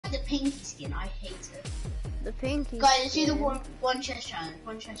pinky skin. I hate it. The pinky. Guys, let's do the one chest challenge.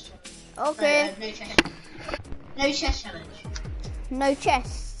 One chest challenge. Okay. No chest. No chest challenge. No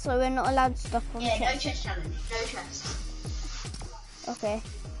chest, so we're not allowed stuff on chest. Yeah, no chest challenge. No chest. Okay.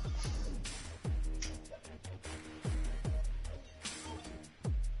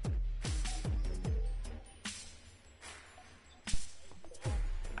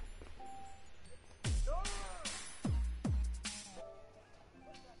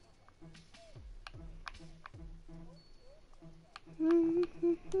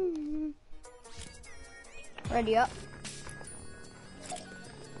 Ready up.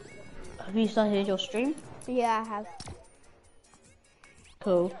 Have you started your stream? Yeah, I have.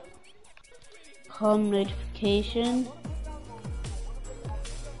 Cool. Home notification.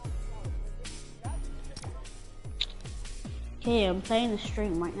 Okay, I'm playing the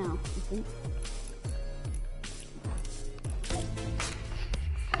stream right now, I think.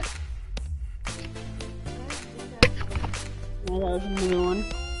 No, that was another one.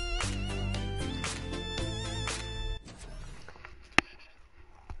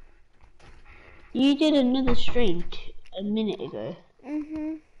 You did another stream a minute ago.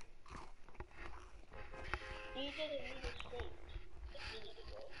 Mhm. You did another stream a minute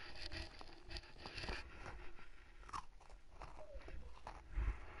ago.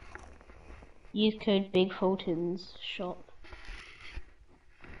 Use code Bigfoltzinshop.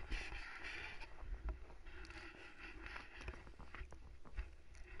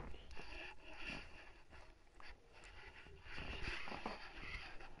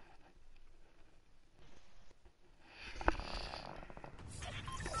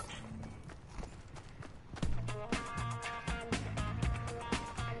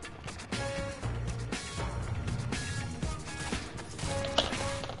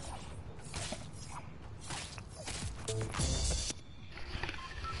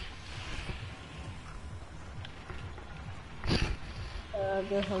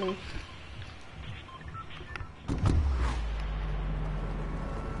 Go Holly.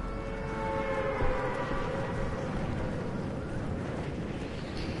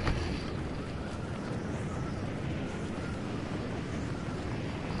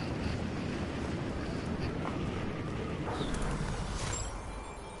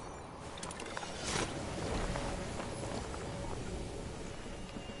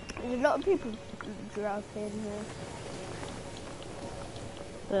 There's a lot of people dropping here.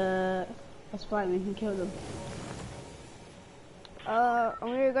 That's fine, we can kill them. I'm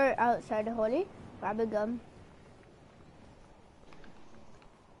gonna go outside the Holly, grab a gun.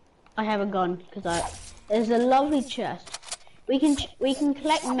 I have a gun because there's a lovely chest. We can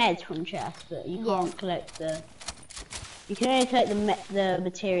collect meds from chests, but you can't collect the. You can only collect the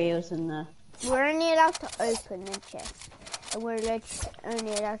materials and the. We're only allowed to open the chest, and we're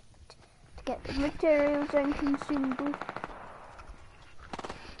only allowed to get the materials and consumables.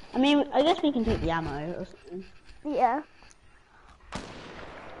 I mean, I guess we can take the ammo or something. Yeah.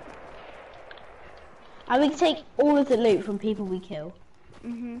 And we can take all of the loot from people we kill.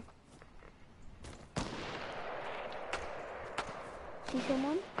 Mhm. See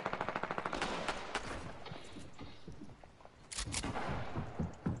someone?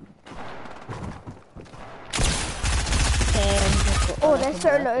 Oh, they're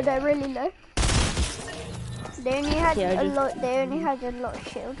so low. They're really low. They only had a lot. They only had a lot of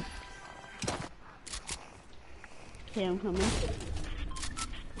shield. Okay, I'm coming.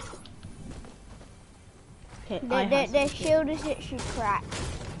 Okay, their shield is literally cracked.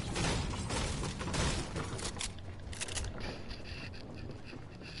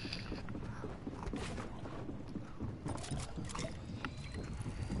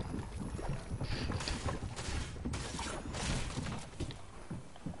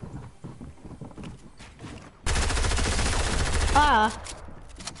 Ah!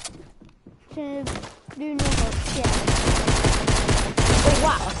 To do nuggets, yeah. Oh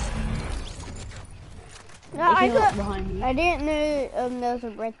wow! No, I didn't know there was a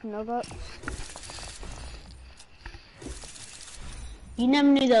red nugget. You never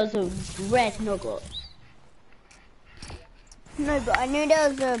knew there was a red nugget. No, but I knew there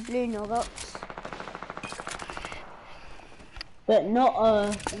was a blue nugget. But not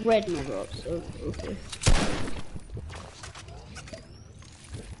a red nugget. So, okay.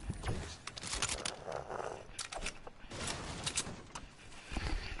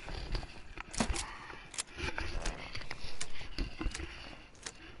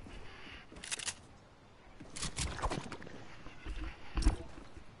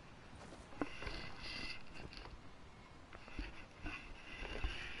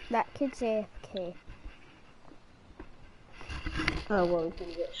 That kid's AFK. Oh well, we're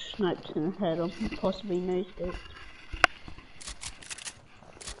gonna get sniped in the head or possibly nose scoped.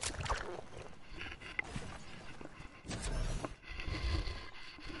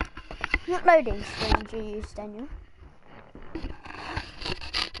 What loading screen do you use, Daniel?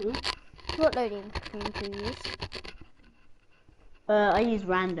 What loading screen do you use? I use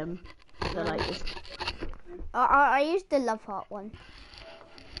random. So like this. I use the love heart one.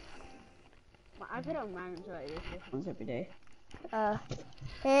 I put on random so like this different ones every day.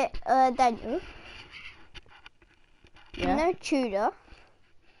 Here, Daniel. Yeah. You know Tudor?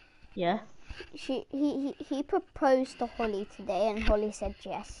 Yeah. He proposed to Holly today, and Holly said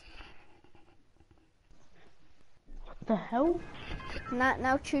yes. What the hell?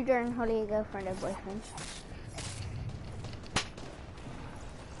 Now Tudor and Holly are girlfriend and boyfriend.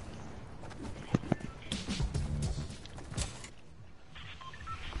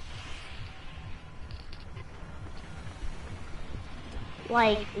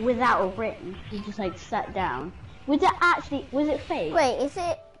 Like without a ring, he just like sat down. Was it fake? Wait, is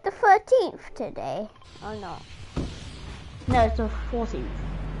it the 13th today or not? No, it's the 14th.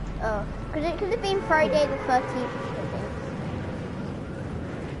 Oh, could it have been Friday the 13th today?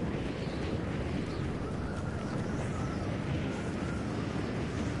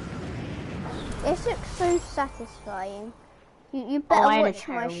 This looks so satisfying. You better watch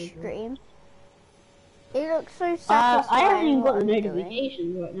my stream. It looks so satisfying. I haven't even got the what I'm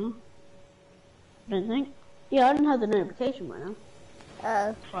notifications right now. I don't think. Yeah, I don't have the notification right now.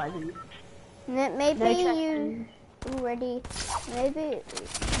 Oh. Surprisingly. Maybe No you already. Maybe.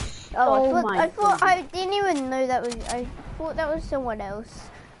 Oh, I thought I didn't even know that was. I thought that was someone else,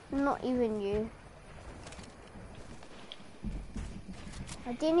 not even you.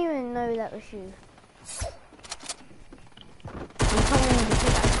 I didn't even know that was you.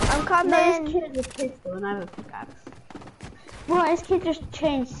 I'm coming. No, this kid has a pistol and I have a pickaxe. Well, this kid just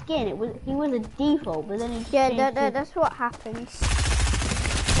changed skin. He was a default, but then he changed that's what happens.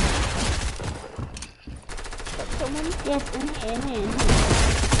 Someone? Yes, in here.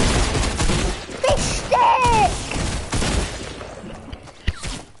 Fish stick!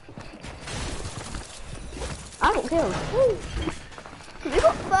 I got killed. Woo. We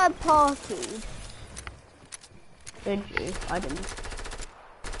got third partied. Did you? I didn't.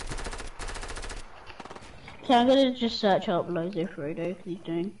 Okay, I'm gonna just search up Lozo Frodo because he's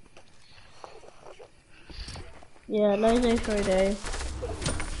doing. Yeah, Lozo Frodo.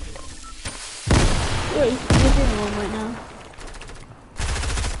 Yeah, he's doing one right now.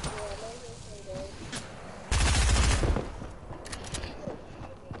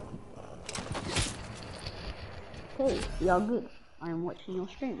 Okay, yeah, good. I'm watching your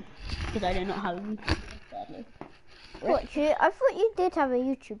stream because I do not have YouTube, sadly. What? I thought you did have a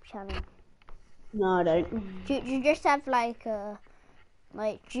YouTube channel. No, I don't. Do you just have like a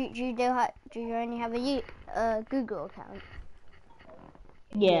do you only have a Google account?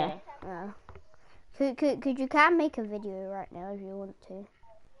 Yeah. Could you can make a video right now if you want to?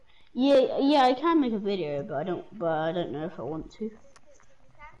 Yeah, I can make a video, but I don't know if I want to.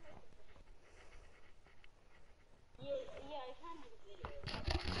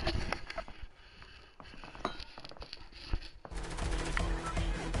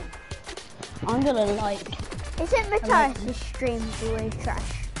 I'm gonna like. Isn't Matthias' streams always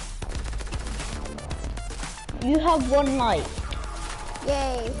trash? You have one like.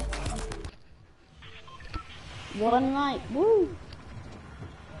 Yay! One like. Woo!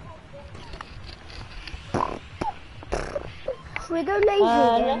 Should we go lazy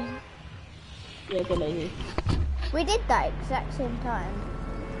again? Yeah, go lazy. We did that exact same time.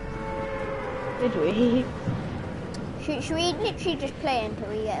 Did we? Should we literally just play until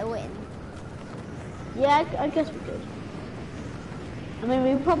we get a win? Yeah, I guess we could. I mean,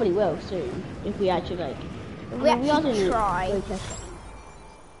 we probably will soon if we actually like. We actually try.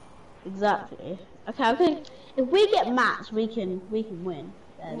 Exactly. Okay. If we get mats, we can win.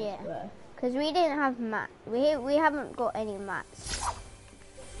 Yeah. Because we didn't have mats. We haven't got any mats.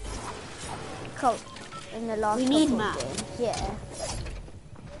 Cool. In the last. We need mats. Yeah.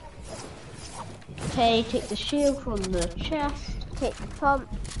 Okay, take the shield from the chest. Take the pump.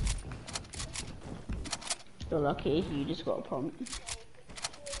 You're lucky, you just got a pump.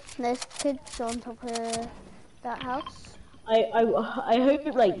 There's kids on top of that house. I hope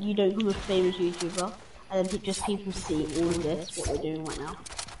like you don't become a famous YouTuber and then just people see all of this, what we're doing right now.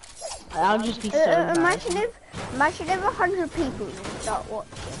 I'll just be so imagine if 100 people start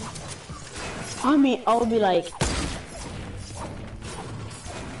watching. I mean, I'll be like,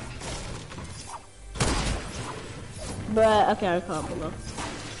 bruh, okay, I can't bother.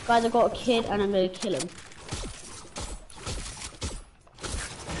 Guys, I got a kid and I'm gonna kill him.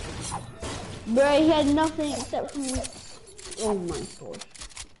 Bro, he had nothing except from... Oh my god.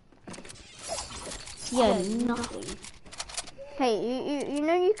 He had nothing. Hey, you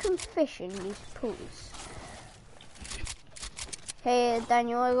know you can fish in these pools. Hey,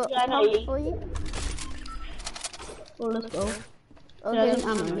 Daniel, I got pumps for you. Oh, let's go. Okay, There's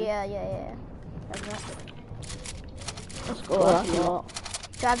ammo. yeah. Let's go, that's a lot.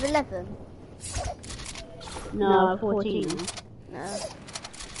 Do I have 11? No, 14. No.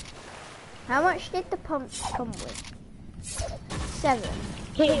 How much did the pumps come with? 7.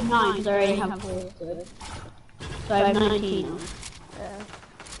 Keep 9 because I already have 4. So I have 19 now.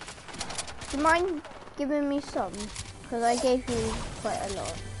 Do you mind giving me some? Because I gave you quite a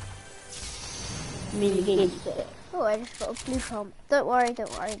lot. I mean, the game's sick. Oh, I just got a blue pump. Don't worry.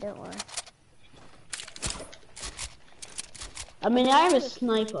 I mean, I have a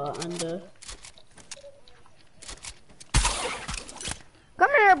sniper and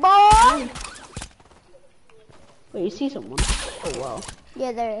Come here, boy! Wait, you see someone? Oh, wow.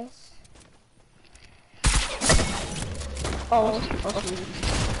 Yeah, there is. Oh, awesome.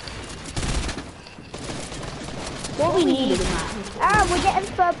 What we need is a map. Ah, we're getting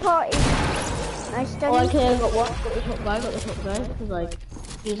third party. Nice done. Oh, okay, I got one. Got the top guy. Because, like,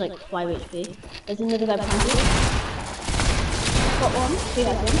 he's like 5 HP. There's another guy behind you. Got one. See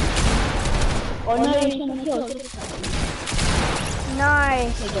that one? Oh, no, he's trying to kill.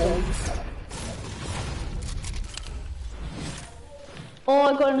 Nice. Okay. Oh,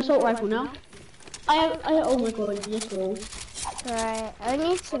 I got an assault rifle now. Oh my god, yes, bro. Right, I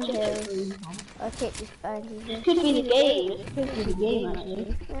need some heals. I'll take this bandage. This could be the game. This could be the game,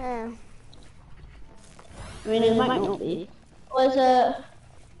 actually. Yeah. I mean, it might not be. Oh,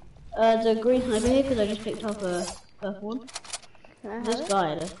 there's a green sniper here because I just picked up a purple one. This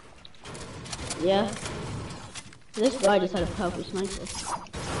guy, yeah. This guy just had a purple sniper.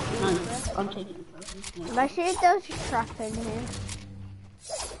 And I'm taking the purple sniper. I see there's a trap in here.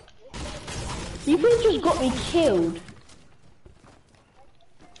 You could have just got me killed.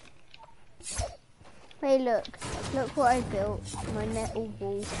 Hey, look what I built. My metal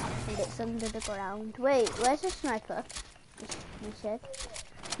wall, and it's under the ground. Wait, where's the sniper? You said.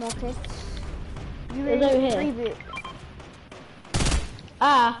 More kids. You It's over here. Reboot.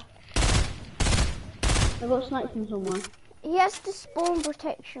 Ah! I got sniped from someone. He has the spawn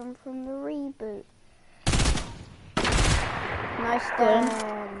protection from the reboot. Nice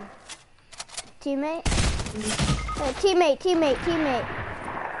done. Teammate? Teammate.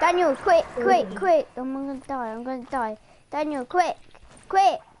 Daniel, quick. I'm gonna die. Daniel, quick.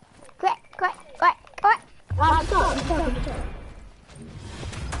 Ah, stop.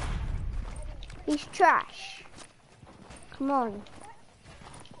 He's trash. Come on.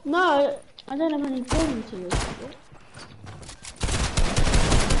 No, I don't have any gun to this.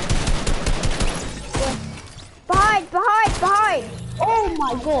 Behind! Oh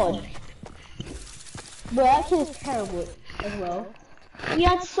my god. Bro, that kid is terrible as well. He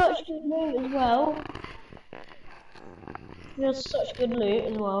had such good loot as well. He had such good loot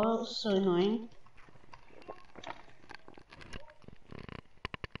as well. That was so annoying.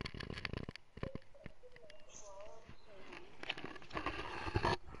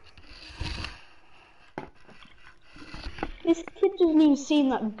 This kid doesn't even seem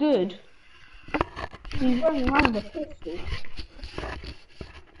that good. He's running around with a pistol.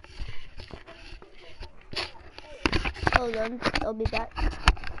 Hold on, I'll be back.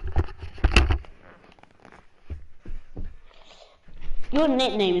 Your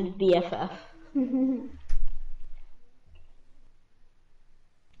nickname is BFF.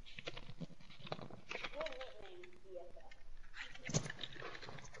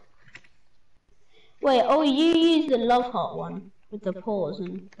 Wait, oh, you use the love heart one with the pause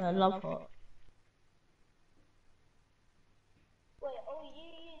and love heart.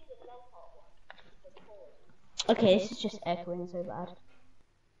 Okay, this is just echoing so bad.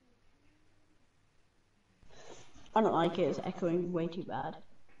 I don't like it, it's echoing way too bad.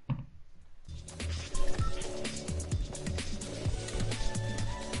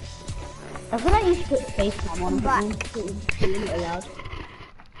 I feel like you should put face cam on, but it's a little loud.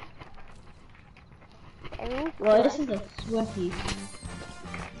 Well, this is a sweaty.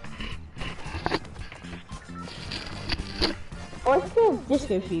 Oh, I feel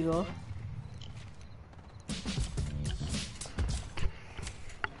disco fever.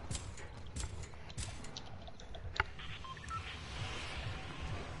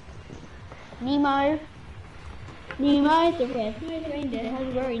 Nemo, the red-nosed reindeer has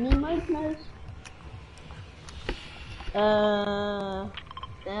a very Nemo's nose.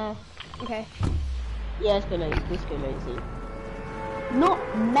 There. Okay. Yeah, let's go lazy. Not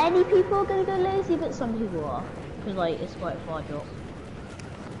many people are gonna go lazy, but some people are. Because like, it's quite a far drop.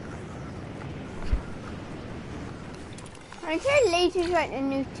 I'm sure lazy's like the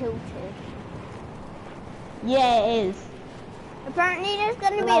new tilted. Yeah, it is. Apparently there's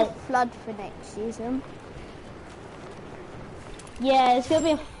gonna be a flood for next season. Yeah, it's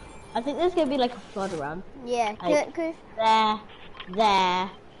gonna be I think there's gonna be like a flood around. Yeah, like, cause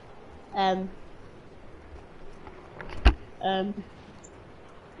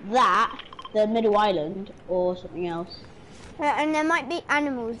the middle island or something else. and there might be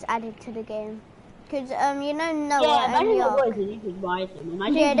animals added to the game. Cause you know Noah Yeah, and imagine Yark. what you could ride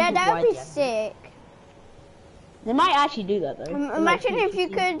them. Yeah, that would be sick. They might actually do that though. Imagine if you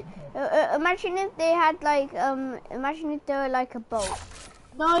could. Imagine if they had like imagine if they were like a boat.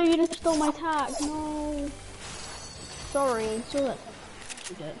 No, you just stole my tag. No. Sorry. So that.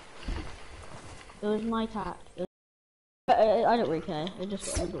 Okay. It was my tag. I don't really care. I just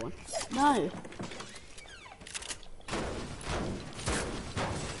got another one. No.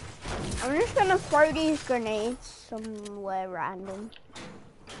 I'm just gonna throw these grenades somewhere random.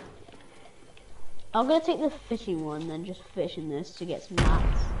 I'm gonna take the fishing one, then just fish in this to get some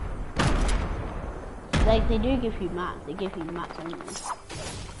mats. Like, they do give you mats. They give you mats only.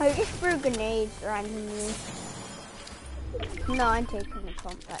 I just threw grenades randomly. No, I'm taking the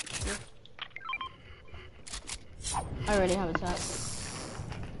pump actually. I already have a tag.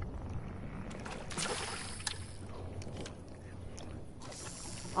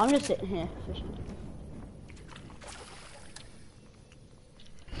 I'm just sitting here fishing.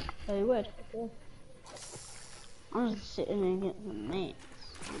 Oh, you would? Okay. I'm just sitting and getting some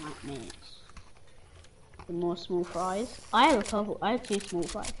mates. Some more small fries. I have a couple. I have 2 small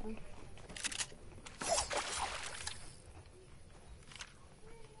fries.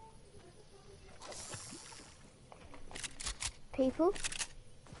 People?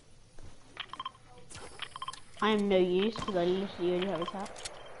 I am no use because I literally only have a tap.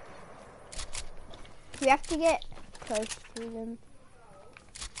 We have to get close to them.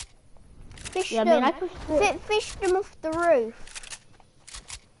 Fish Yeah, them. I mean, Fish them off the roof.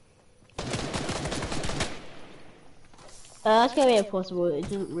 That's gonna be impossible. It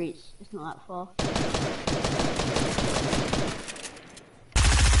doesn't reach. It's not that far.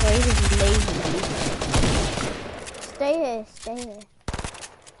 He's just lazy. Stay here. Stay here.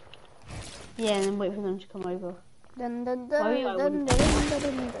 Yeah, and then wait for them to come over. Dun dun dun dun dun dun dun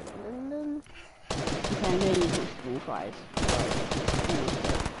dun dun. Okay, I'm gonna use some small fries.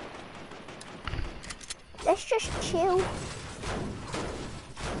 Let's just chill.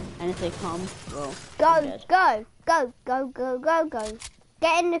 And if they come, well, Go.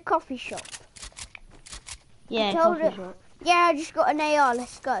 Get in the coffee shop. Yeah, coffee shop. Yeah, I just got an AR.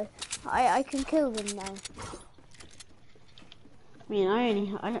 Let's go. I can kill them now. I mean,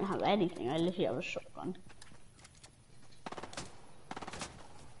 I don't have anything. I literally have a shotgun.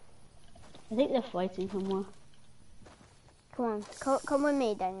 I think they're fighting somewhere. Come on, come with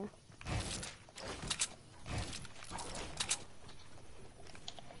me, Daniel.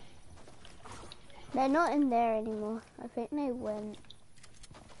 They're not in there anymore. I think they went.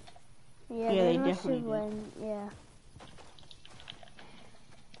 Yeah, they must have went. Yeah.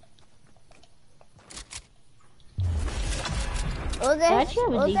 Oh,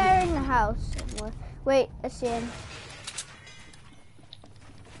 they're in the house somewhere. Wait, I see him.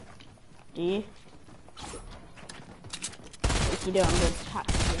 Do you? If you do, I'm going to tap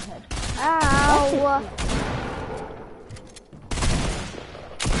your head. Ow!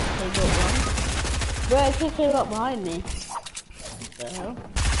 They got one. Bro, he came up behind me. What the hell?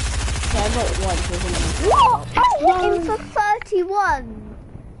 Yeah, I got one. So what? I hit him for 31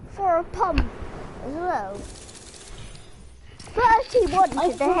 for a pump as well. 31 to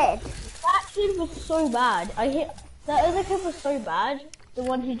the head. That kid was so bad. That other kid was so bad. The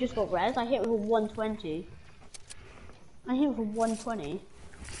one who just got res, I hit with a 120. I hit with a 120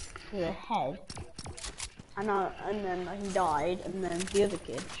 to the head. And then he died, and then the other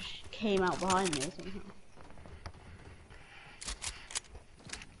kid just came out behind me somehow.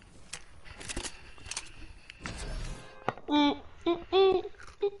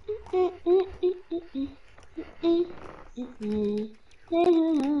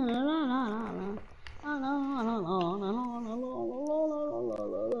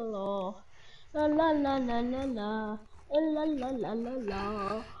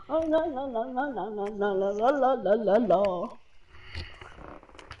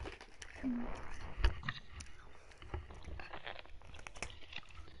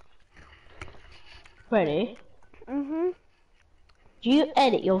 Ready? Mhm. Do you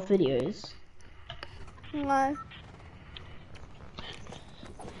edit your videos? No.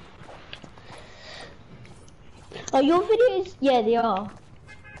 Oh, your videos? Yeah, they are.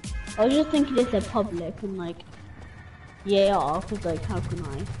 I was just thinking if they're public and like, yeah, they are, because like, how can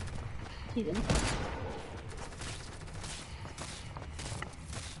I see them?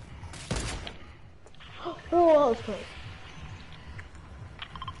 Oh, that was close.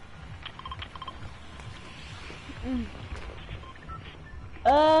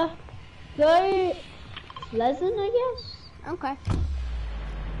 Go Pleasant, I guess? Okay.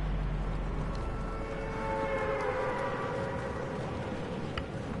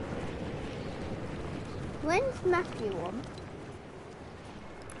 When's Matthew on?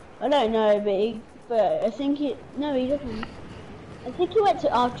 I don't know, but I think no, he doesn't. I think he went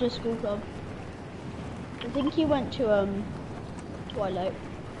to after school club. I think he went to Twilight.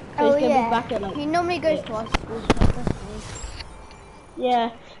 So he's gonna be back at like. He normally goes 6. to our school, doesn't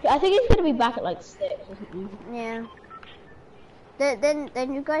Yeah, I think he's gonna be back at like 6 or something. he? Yeah.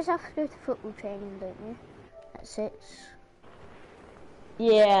 Then you guys have to go to football training, don't you? At 6.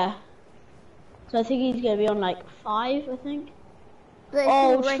 Yeah. So I think he's gonna be on like 5, I think. But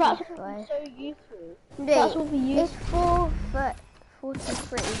Oh, it's traps already will be 5. so useful. Wait, Traps will be useful. It's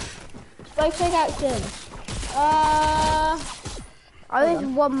 43. Spike take action. I was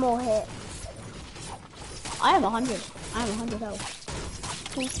one more hit. I have 100. I have 100 health.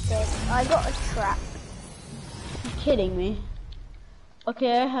 He's dead. I got a trap. You're kidding me.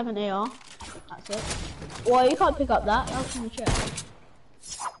 Okay, I have an AR. That's it. Well, you can't pick up that. That's in the chest.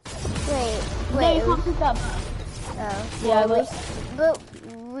 Wait. No, you can't pick that back. Oh. Yeah, but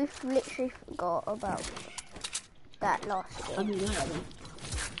we've literally forgot about that last I game. mean,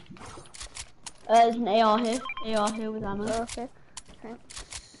 there's an AR here. AR here with ammo. Okay. Thanks.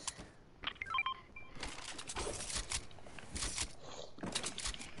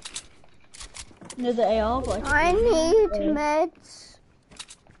 Another AR, but I need meds.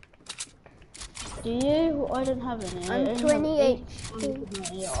 Do you? I don't have any. I'm 20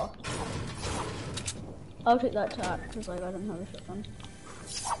 HP. AR. I'll take that tack because like I don't have a shotgun.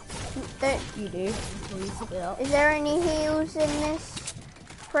 You do. Until you pick it up. Is there any heals in this?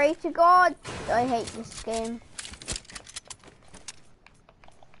 Pray to God. I hate this game.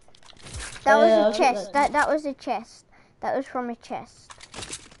 That was a chest. That was a chest. That was from a chest.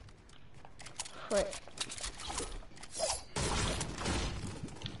 Frick.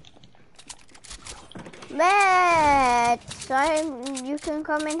 Meds! You can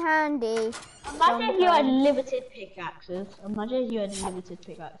come in handy. Imagine if you had limited pickaxes. Imagine if you had limited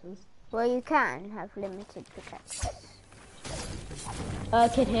pickaxes. Well, you can have limited pickaxes.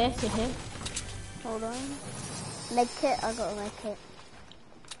 Kid here, kid here. Hold on. Med kit, I got a med kit.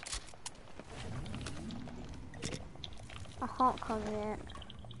 I can't come yet.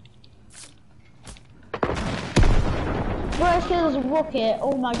 Bro, this kid has a rocket.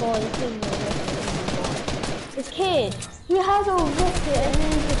 Oh my god, this kid has a rocket. Oh my god. This kid, he has a rocket and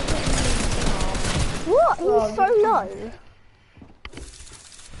then he's just What? He's so low.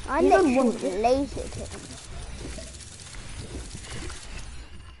 I literally lasered him.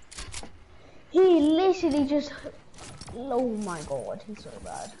 He literally just. Oh my god, he's so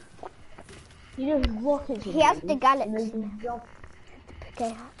bad. He just rockets. He has the galaxy.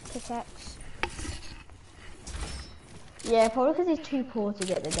 Pickaxe. Yeah, probably because he's too poor to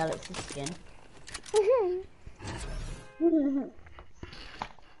get the galaxy skin.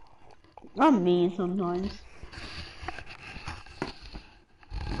 I'm mean sometimes.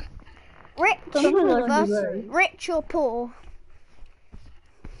 Rich or poor?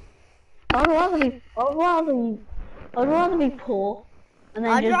 I'd rather be poor, and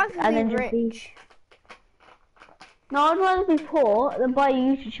then just be. No, I'd rather be poor than buy a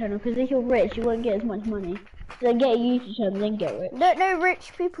YouTube channel because if you're rich, you won't get as much money. So then get a YouTube channel, then get rich. No,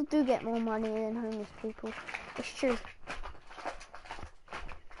 rich people do get more money than homeless people. It's true.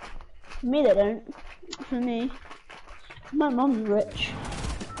 For me, they don't. For me, my mum's rich.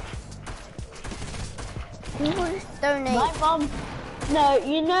 People just donate. My mum. No,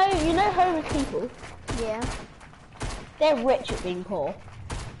 you know homeless people. Yeah. They're rich at being poor.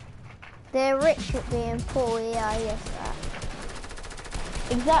 They're rich at being poor. Yeah, I guess that.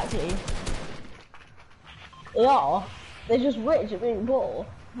 Exactly. They are. They're just rich at being poor.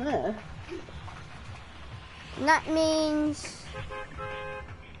 Yeah. And that means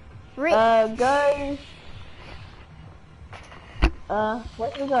rich. Go.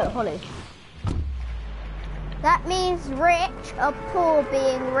 Where should we go, Holly? That means rich or poor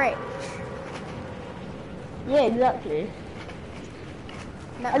being rich. Yeah, exactly.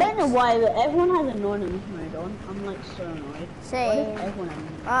 I don't know why, but everyone has anonymous mode on. I'm like so annoyed. Same.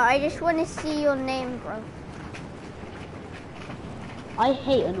 I just want to see your name, bro. I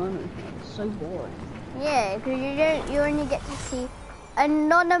hate anonymous mode. It's so boring. Yeah, because you only get to see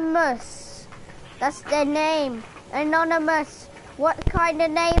Anonymous. That's their name. Anonymous. What kind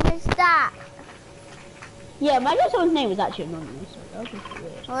of name is that? Yeah, imagine someone's name was actually anonymous. So that would be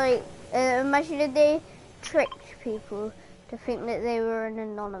weird. Like, imagine if they tricked people to think that they were an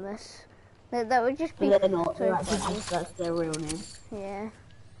anonymous. That would just be But they're not. so They're actually funny. just, that's their real name. Yeah.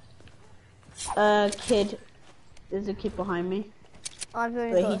 Kid. There's a kid behind me. I've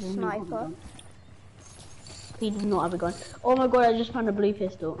only But got a does not have a sniper. gun. He does not have a gun. Oh my god, I just found a blue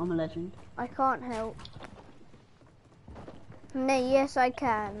pistol. I'm a legend. I can't help. No, yes I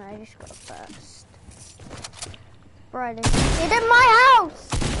can. I just got first. Right, get in my house!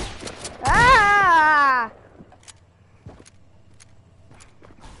 Ah!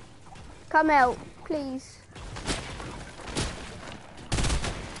 Come out, please.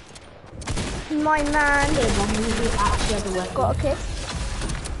 My man. Got a kid.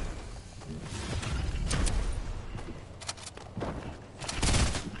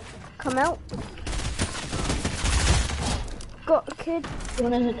 Come out. Got a kid.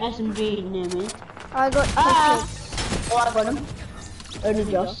 One has an SMG near me. I got two kids. Oh, I got him.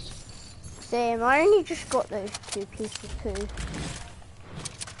 Only just. Same, I only just got those two people too.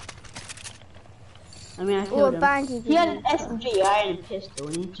 I mean, I killed him. He had an bandage. SMG, I had a pistol,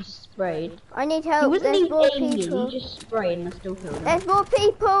 and he just sprayed. I need He help. wasn't There's even more aiming, people. he just sprayed and I still killed him. There's more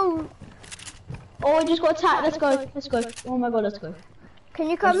people. Oh, I just got attacked, let's go, let's go. Oh my god, let's go. Can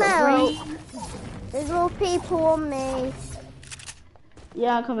you come out? There's more people on me.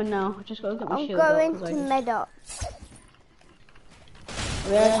 Yeah, I'm coming now. I just gotta get my I'm shield going up. to med up. I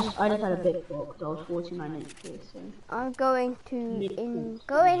just had a big box, I was 49 HP, so. I'm going to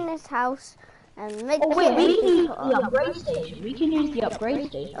go in this house and make Oh wait, we can use people the up. upgrade station. We can use the upgrade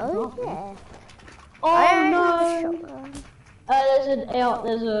station. Oh can't we? yeah. Oh I have a no! shotgun.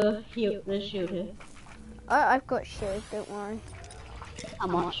 There's shield here. I've got shield, don't worry. How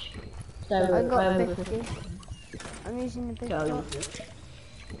much? So, I got over 50. I'm using the big Go, box.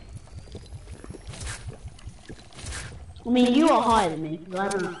 I mean, you are higher than me,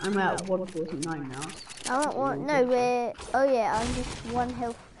 because I'm at 149 now. I don't want, no, oh yeah, I'm just one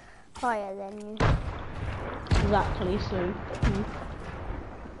health higher than you. Exactly, so.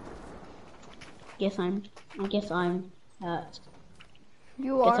 I guess I'm hurt.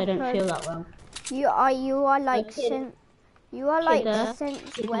 You Guess are I don't hurt. feel that well. You are like kid. like Sense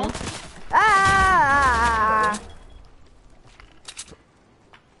Kid Web. there. Ah!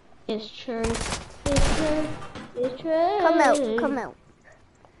 It's true. It's true. It's true. Come out.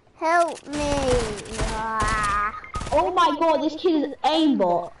 Help me. Ah. Oh my god, this kid is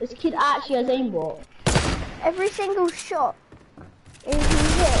aimbot. This kid actually has aimbot. Every single shot is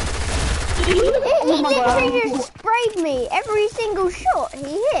hit. He Oh my god. literally just sprayed me. Every single shot he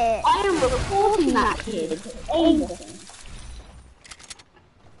hit. I am reporting that kid. Aimbot.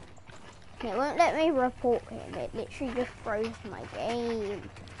 It won't let me report him. It literally just froze my game.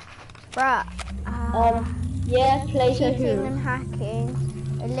 Bruh. Yeah, Placer Cheating who? and hacking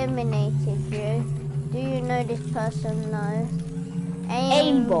eliminated you. Do you know this person? No.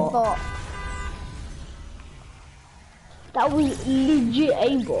 Aimbot. That was legit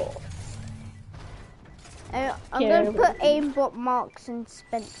aimbot. I'm going to put aimbot Marks and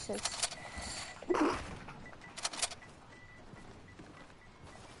Spencers.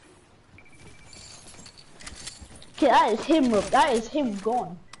 Okay, that is him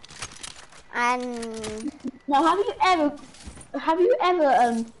gone. And Now, have you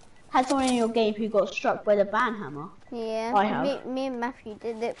ever had someone in your game who got struck by the banhammer? yeah, I have. Me and Matthew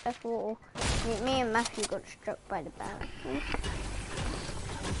did it before. Me and Matthew got struck by the bat.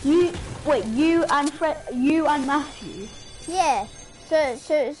 You and Matthew? Yeah.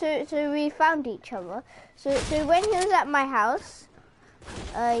 So we found each other. So when he was at my house,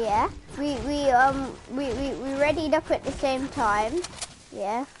 yeah, we readied up at the same time,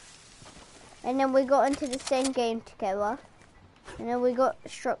 yeah. And then we got into the same game together. And then we got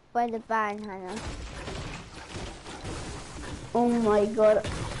struck by the banhammer. Oh my god.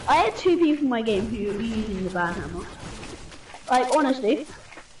 I had two people in my game who were using the banhammer. Like, honestly,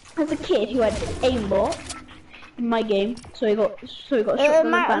 as a kid who had aimbot in my game, so he got struck by the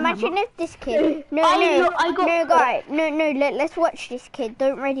banhammer. Imagine if this kid... Let's watch this kid.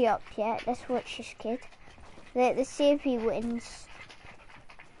 Don't ready up yet. Let's watch this kid. Let's see if he wins.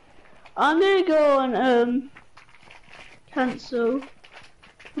 I'm gonna go on, cancel,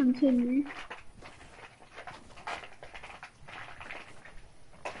 continue.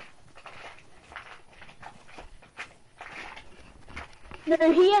 No,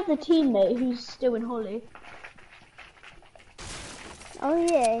 he has a teammate who's still in Holly. Oh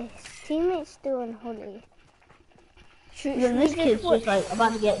yeah, his teammate's still on Holly. Then this kid's just like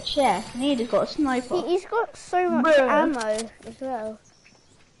about to get chest, and he just got a sniper. He's got so much ammo as well.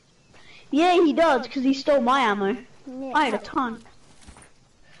 Yeah, he does, because he stole my ammo. Yeah, I had a ton.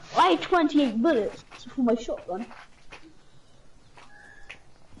 I had 28 bullets for my shotgun.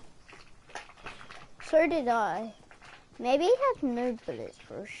 So did I. Maybe he had no bullets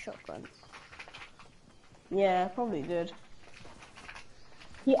for a shotgun. Yeah, probably did.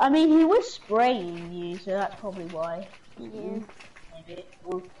 I mean, he was spraying you, so that's probably why. Yeah. Maybe.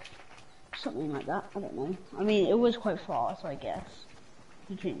 Or something like that, I don't know. I mean, it was quite far, so I guess.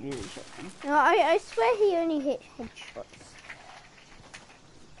 He couldn't use a shotgun. No, I swear he only hit headshots.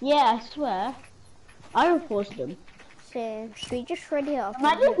 Yeah, I swear. I reported him. So, should we just ready up?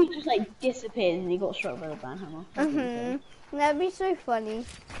 Imagine if he just like disappeared and he got struck by the banhammer. That'd be so funny.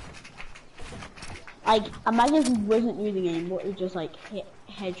 Like, imagine if he wasn't using aimbot, he just like hit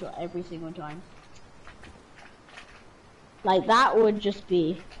headshot every single time. Like, that would just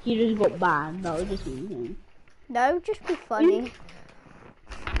be, he just got banned, that would just be insane. That would just be funny.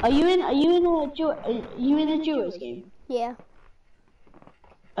 Are you in the duos game? Yeah.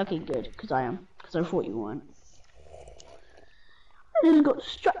 Okay, good, because I am, because I thought you weren't. I just got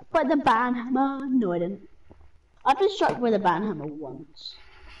struck by the banhammer. No, I didn't. I've been struck by the banhammer once.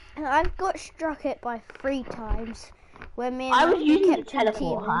 And I've got struck it by 3 times. When me and I was Matthew using the kept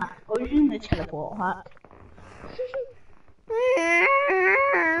teleport teaming. hack. I was using the teleport hack.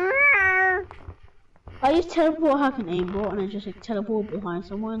 I used teleport hack and aimbot, and I just like teleport behind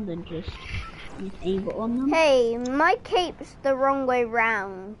someone, then just use aimbot on them. Hey, my cape's the wrong way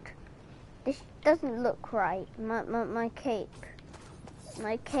round. This doesn't look right. My cape.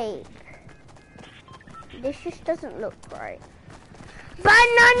 My cape. This just doesn't look right.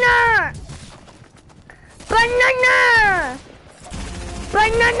 Banana! Banana!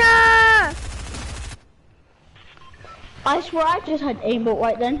 Banana! I swear I just had aimbot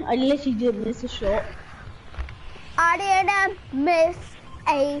right then. I literally didn't miss a shot. I didn't miss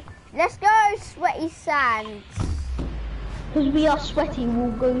a... Let's go, sweaty sands. Because we are sweaty,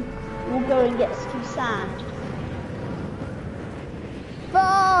 we'll go and get some sand.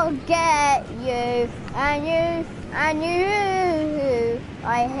 Forget you and you and you.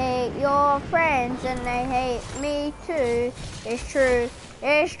 I hate your friends and they hate me too. It's true.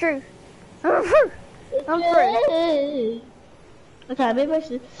 It's true. I'm through. I'm through. Okay, maybe I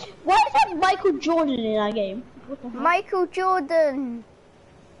should. Why is that Michael Jordan in our game? What the heck? Michael Jordan.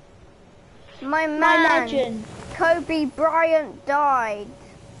 My man. My legend. Kobe Bryant died.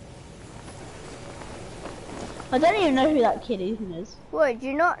 I don't even know who that kid is. What, do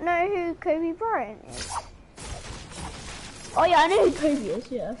you not know who Kobe Bryant is? Oh yeah, I know who Kobe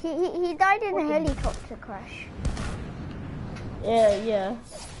is, yeah. He died in a helicopter crash. Yeah.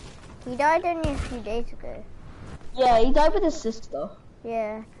 He died only a few days ago. Yeah, he died with his sister.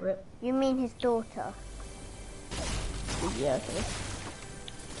 Yeah. Rip. You mean his daughter? Yeah, okay.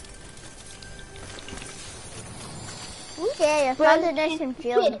 Okay, I found an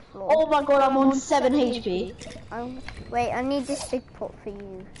SMG on the floor. Oh my god, I'm on 7 HP. Wait, I need this big pot for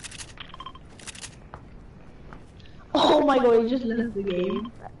you. Oh my god, he just left the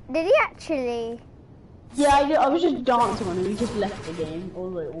game. Did he actually? Yeah, I was just dancing on him, he just left the game. I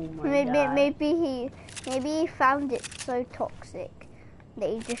was like, oh my god. Maybe he found it so toxic that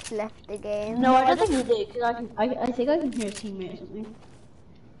he just left the game. No, I don't think he did, because I think I can hear a teammate or something.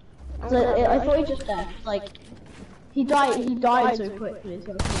 So, I thought he just left, like, he died so quickly,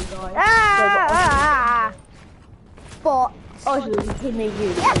 so he died. Ah! Bot. Oh, so he made you.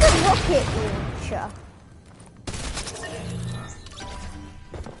 He has a rocket launcher.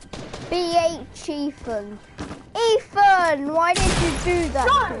 BH Ethan. Ethan, why did you do that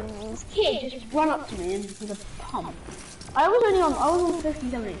to me? This kid just run up to me and with a pump. I was on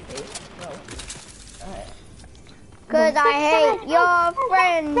 57 HP. Well, Cause I hate your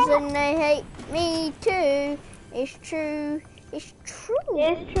friends and they hate me too. It's true. It's true.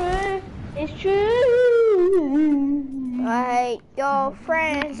 It's true. It's true. I hate your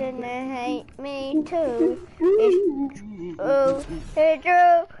friends and they hate me too. It's true. It's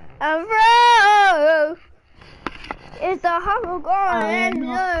true. I'm through. It's the humble gone and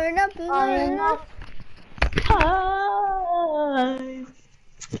learn up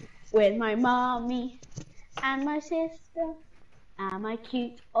with my mommy and my sister and my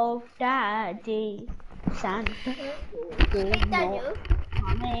cute old daddy. Santa. Hey Daniel.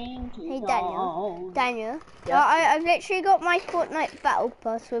 Hey Daniel. Daniel. Yeah. I've literally got my Fortnite battle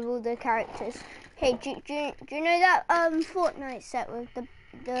pass with all the characters. Hey, do you know that Fortnite set with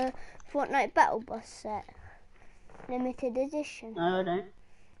the Fortnite battle bus set? Limited edition. No, I don't.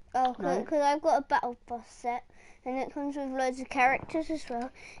 Oh, No. because I've got a battle bus set, and it comes with loads of characters as well.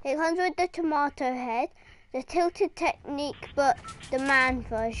 It comes with the tomato head, the tilted technique, but the man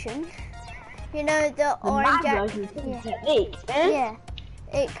version. You know the orange. Man version of the technique. Eh? Yeah.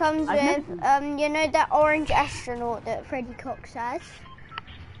 It comes with you know that orange astronaut that Freddy Cox has.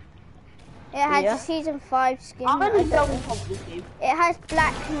 It has a season 5 skin. I'm gonna double pump this game. It has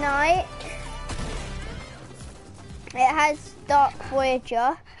Black Knight. It has Dark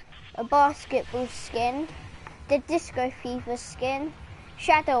Voyager, a basketball skin, the Disco Fever skin,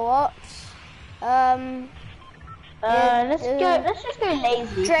 Shadow Ops. Let's just go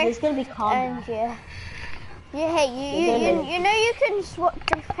lazy. It's gonna be calm. And yeah. You know you can swap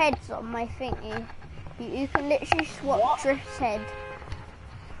drift heads on my thingy. You can literally swap drift's head.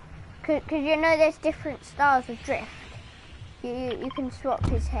 Cause you know there's different styles of drift. You can swap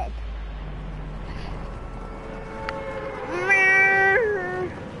his head.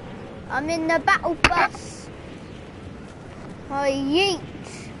 I'm in the battle bus. Oh yeet!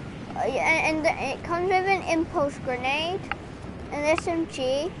 And it comes with an impulse grenade, an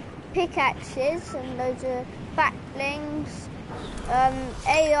SMG, pickaxes, and loads of backblings,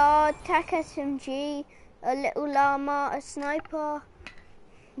 AR, TAC SMG, a little llama, a sniper.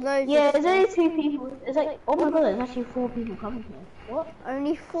 There's only 2 people. It's like, oh my god, there's actually 4 people coming here. What?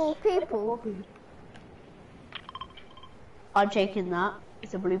 Only 4 people? I'm checking that.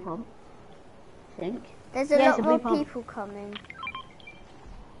 It's a blue pump. I think. There's a lot more people coming.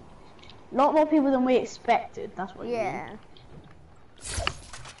 A lot more people than we expected, that's what you mean.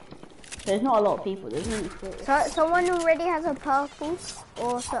 There's not a lot of people, there's only 4. So someone already has a purple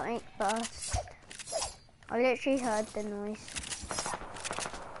or something burst. I literally heard the noise.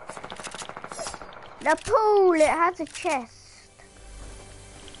 The pool, it has a chest.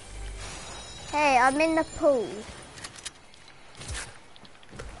 Hey, I'm in the pool.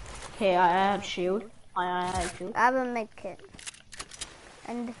 Okay, I have shield. I have shield. I have a med kit.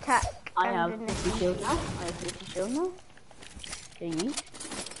 And attack. I have 50 shield now. I have 50 shield now. Okay.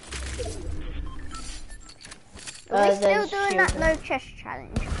 Are we still doing that no chest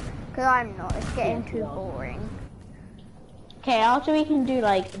challenge? Because I'm not, it's getting too boring. Okay, after we can do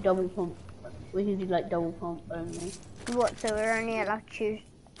like a double pump. We can do like double pump only. What, so we're only allowed to choose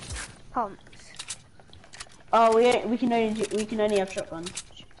pumps? Oh, we can only have shotguns.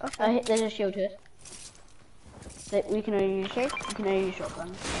 Okay. There's a shield here. We can only use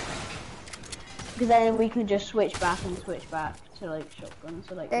shotguns. Because then we can just switch back to like shotguns.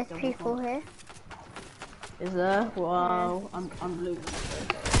 So like there's people here. Is there? Wow, yeah. I'm losing.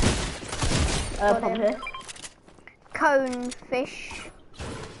 Pump here. Cone fish.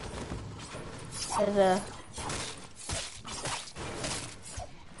 There's a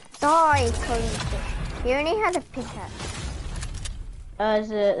die cone fish. He only had a pickaxe.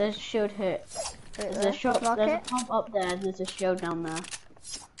 There's a shield here. There's a pump up there. There's a shield down there.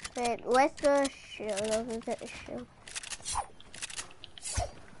 Wait, where's the shield? I'll go get the shield.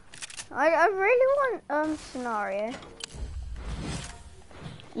 I really want scenario.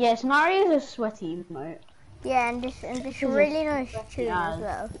 Yeah, scenario is a sweaty mode. Yeah, and this really nice tune as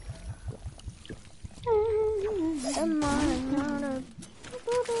well.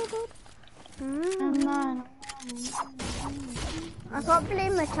 I can't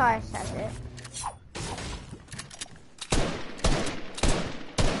believe Matthias has it.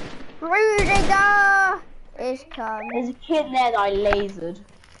 Rudiger is coming. There's a kid there that I lasered.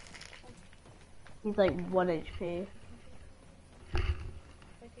 He's like 1 HP.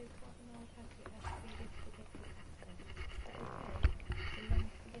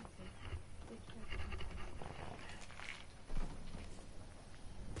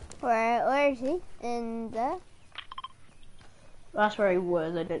 Where is he? In there? That's where he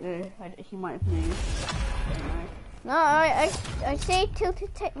was. I don't know. He might have moved. No, I say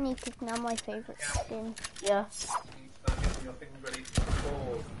tilted technique is now my favorite skin. Yeah.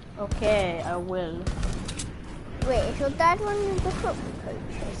 Okay, I will. Wait, is your dad one of the football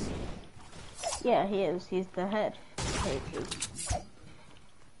coaches? Yeah, he is. He's the head coach.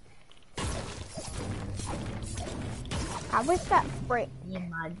 How was that break?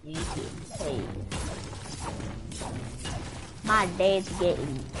 My dad's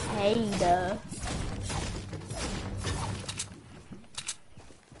getting paid.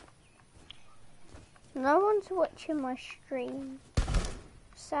 No one's watching my stream.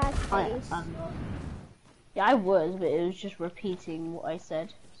 Sad face. I'm not. Yeah, I was, but it was just repeating what I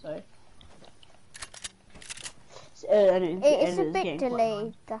said. So. It's a bit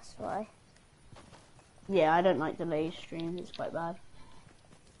delayed. That's why. Yeah, I don't like delayed streams. It's quite bad.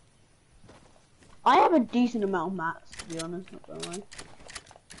 I have a decent amount of mats, to be honest. Not gonna lie.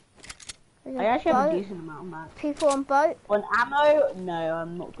 I actually have a decent amount of mats. People on boat? On ammo? No,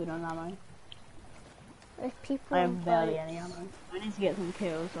 I'm not good on ammo. There's people I on have barely boats. any ammo. I need to get some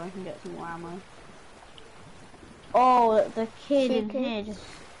kills so I can get some more ammo. Oh, the kid in here just...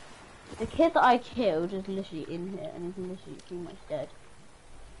 The kid that I killed is literally in here and he's literally pretty much dead.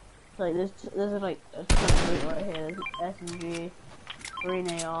 So like, there's like a loot right here. There's an SMG, green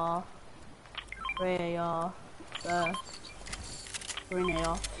AR, grey AR, burst, green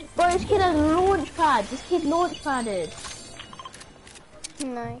AR. Bro, this kid has a launch pad. This kid launch padded.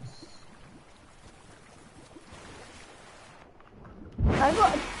 Nice. I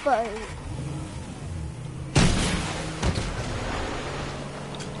got a boat.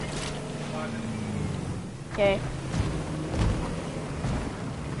 Okay.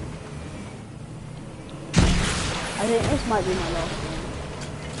 I think this might be my last one.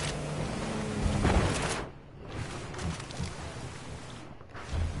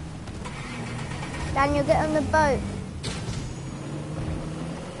 Daniel, get on the boat.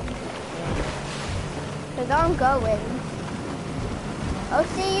 Because I'm going. I'll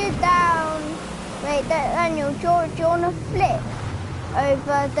see you down. Wait, Daniel, do you want to flip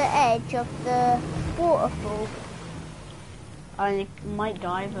over the edge of the waterfall? I might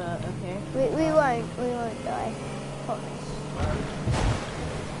die, but okay. We won't die. Promise.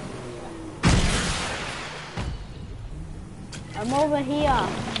 I'm over here.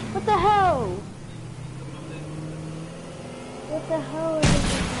 What the hell? What the hell is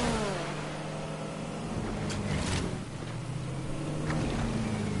this?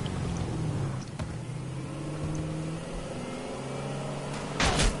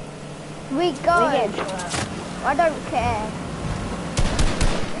 We go. I don't care.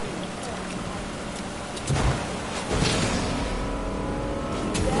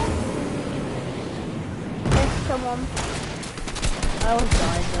 There's someone. I always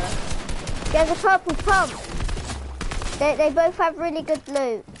died there. There's a purple pump. They both have really good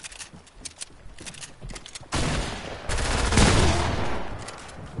loot.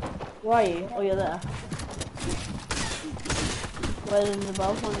 Where are you? Oh, you're there. Where is the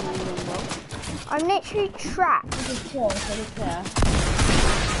above? One above. I'm literally trapped. Just chill, so just there.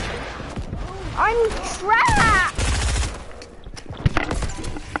 I'm trapped!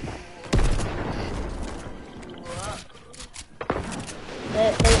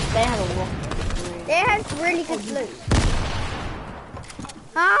 They have a rocket. They have really good loot.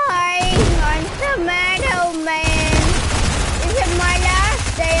 Hi, I'm Tomato Man. This is my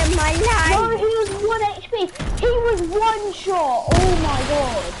last day of my life. No, he was 1 HP. He was one shot. Oh my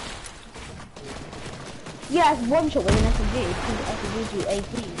god. Yeah, it's one shot with an SMG. Because SMG do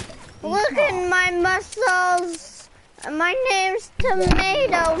 18. Look at my muscles. My name's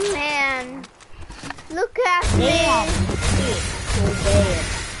Tomato Man. Look at me.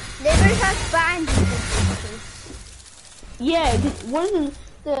 They both have bandages. Yeah, one of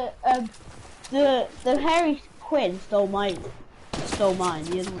them, the Harry Quinn stole mine. The other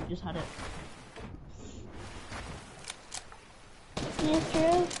one just had it. It's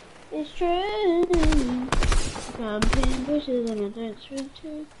true. It's true. Jumping bushes and I don't swim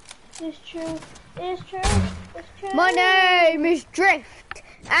too. It's true. It's true. It's true. My name is Drift,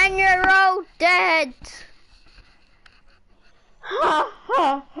 and you're all dead. Ha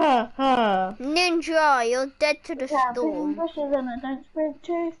ha ha ha. Ninja, you're dead to the Jumping storm. bushes and I don't swim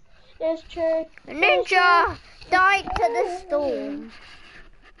too. It's true. Ninja died to the storm.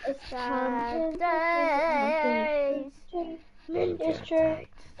 It's Sad days. It's true.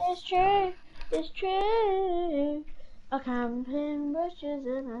 It's true. It's true. I camp in bushes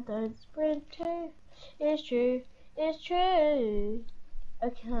and I don't sprint too. It's true. It's true. I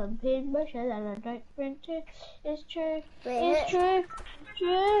camp in bushes and I don't sprint too. It's true. It's true. It's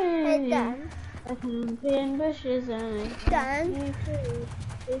true. Hey, Dan. I camp in bushes and I Dan. don't sprint too.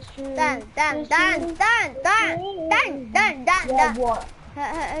 It's true. Dan. Yeah, what?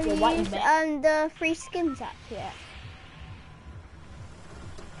 Have you what you used bet? the free skins app yet?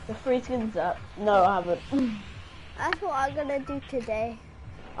 The free skins up? No, I haven't. That's what I'm gonna do today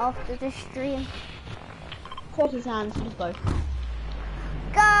after the stream. Cross his hands, just go.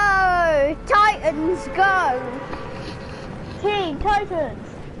 Go! Titans, go! Teen Titans,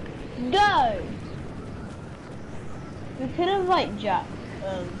 go! We could invite Jack.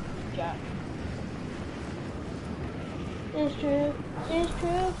 Jack. It's true. It's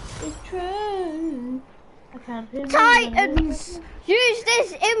true. It's true. I can't hear Titans! Use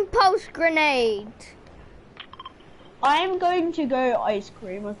this impulse grenade! I'm going to go ice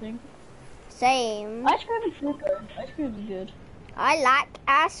cream, I think. Same. Ice cream is good. Ice cream is good. I like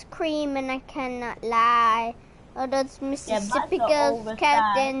ice cream and I cannot lie. Oh, that's Mississippi Yeah, girls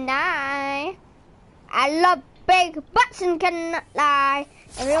can't deny. I love big butts and cannot lie.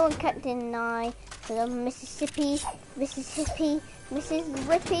 Everyone can't deny. Cause I'm Mississippi, Mississippi, Mrs.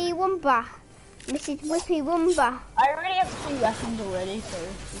 Whippy Wumba. Mrs. Whippy Wumba. I already have 2 weapons already, so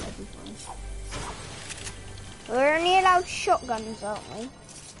it should be fine. We're only allowed shotguns, aren't we?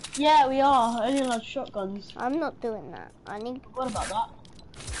 Yeah, we are. Only allowed shotguns. I'm not doing that. What about that?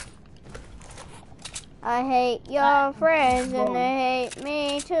 I hate your friends and they hate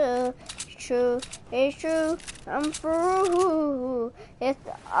me too. It's true, it's true, I'm through. It's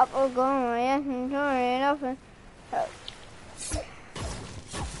up or going, yes, I'm turning up and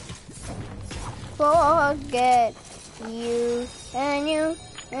forget you and you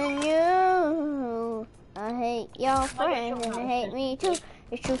and you. I hate your friends and they hate me too.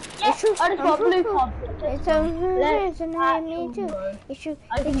 It's true, it's true, I just got a blue pump. it's so friends and they hate me too. It's true,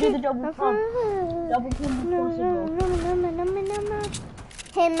 I can do the double pump. Double pump possible.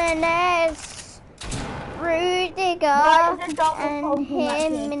 Jimenez, Rudiger, and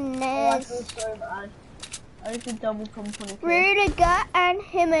Jimenez. I did double pump on it. Rudiger and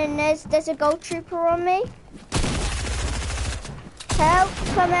Jimenez. There's a gold trooper on me. Help,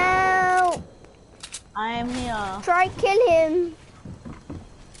 come out. I am here. Try kill him.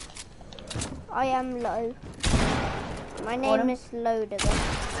 I am low. My name is Loadiger.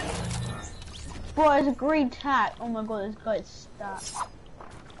 Bro, it's a green tack. Oh my god, this guy's stacked.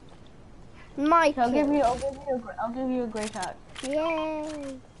 Mike, I'll give you a grey tack.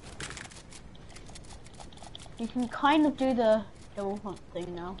 Yay! You can kind of do the double pump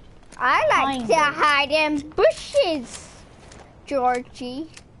thing now. I like to hide in bushes, Georgie.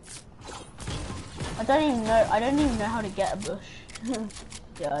 I don't even know how to get a bush.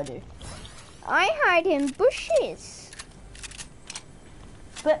 Yeah, I do. I hide in bushes.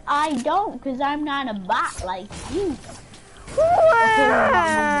 But I don't, because I'm not a bat like you.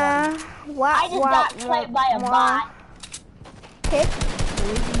 Wow. I just got clapped by a bat. Kid? The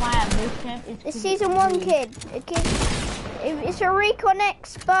reason why I moved him is It's season 1 kid. It's a recon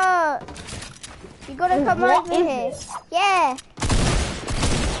expert. You gotta come over here. Yeah.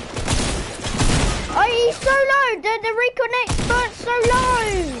 Oh, he's so low. The recon expert's so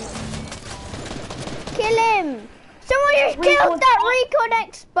low. Kill him. Someone just killed that recon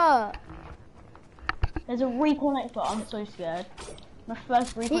expert. There's a recon expert. I'm so scared. My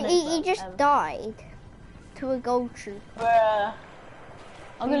first recon expert. He just died to a gold trooper. Bruh.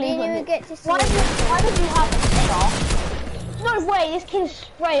 I'm gonna leave Didn't even get to see why did you have an AR? No way, this kid's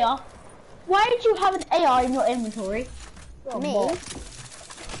sprayer. Why did you have an AR in your inventory? Me? Bot.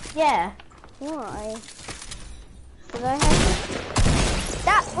 Yeah. Why? Did I have...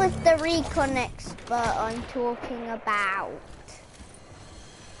 That was the recon expert I'm talking about.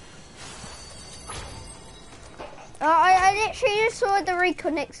 I literally just saw the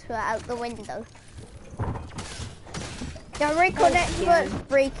recon expert out the window. The recon expert's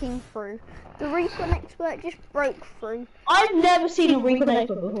breaking through. The recon expert just broke through. I've never seen a recon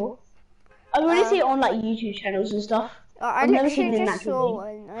expert before. I've only seen it on like YouTube channels and stuff. I never seen literally it just saw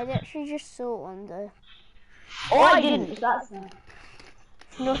one. I literally just saw one though. Oh, I didn't. That's sad.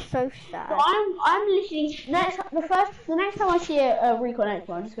 Not so sad. So I'm literally the next time I see a recon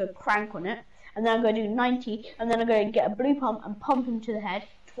expert, I'm just gonna crank on it, and then I'm gonna do 90, and then I'm gonna get a blue pump and pump him to the head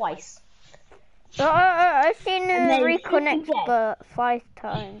twice. I've seen a recon expert 5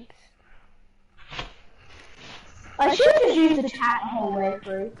 times. I should have used the chat the whole way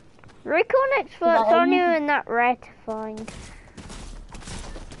through. Recon experts aren't even that rare to find.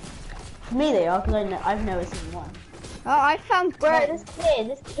 For me they are, because I've never seen one. Oh, I found 10. Bro, this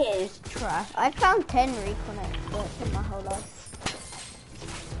kid is trash. I found 10 recon experts in my whole life.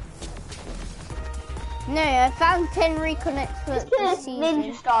 No, I found 10 recon experts this season.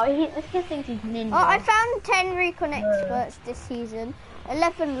 Ninja star. This kid thinks he's ninja. Oh, I found 10 recon experts this season.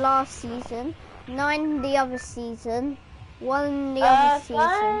 11 last season. 9 the other season. 1 the other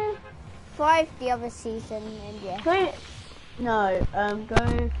season. 5 the other season, and yeah. Go. No,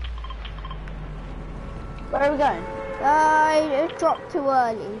 go. Where are we going? I dropped too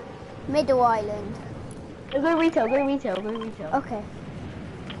early. Middle Island. Go retail. Okay.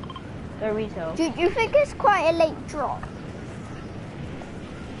 Go retail. Do you think it's quite a late drop?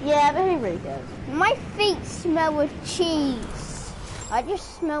 Yeah, very retail. My feet smell of cheese. I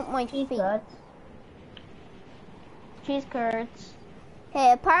just smelled my feet. Cheese curds.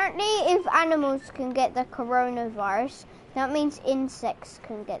 Hey, apparently if animals can get the coronavirus, that means insects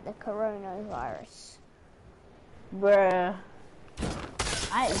can get the coronavirus. Bruh.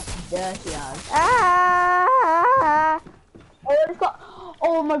 That is dirty, ass. Ah! Oh, it's got...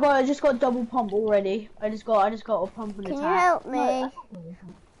 Oh my god, I just got double pump already. I just got a pump and Can attack. you help me? No,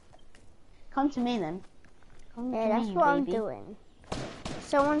 come to me then. Come Yeah, to that's me, what I'm baby. doing.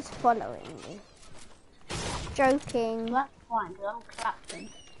 Someone's following me. Joking. Well, that's fine, because I'll clap them.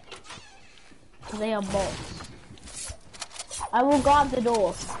 Because they are bots. I will guard the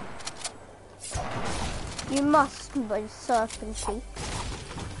door. You must, my serpentine.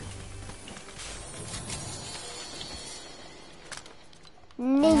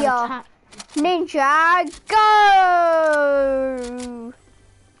 Ninja. Ninja, go!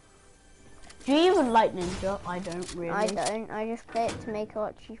 Do you even like Ninja? I don't really. I don't. I just play it to make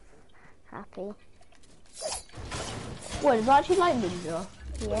Archie happy. What, does Archie like Ninja?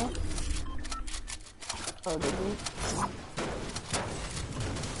 Yeah. Oh, did he?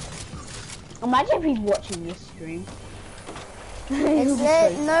 Imagine if he's watching this stream.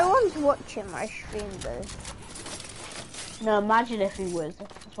 No one's watching my stream though. No, imagine if he was.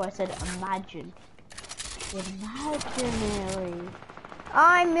 That's why I said imagine. Imaginary.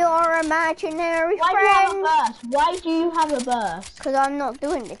 I'm your imaginary Why friend. do you have a burst? Why do you have a burst? Because I'm not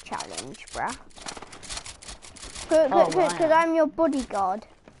doing the challenge, bruh. Oh, Because I'm your bodyguard.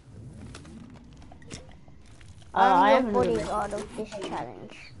 I'm your bodyguard of this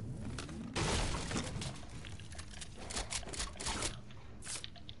challenge.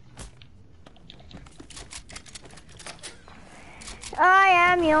 I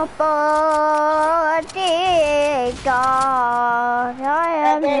am your bodyguard.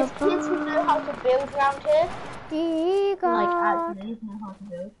 There's kids who know how to build around here. Bodyguard. Like, actually know how to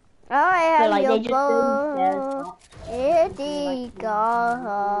build. I am like, your they just build theirs,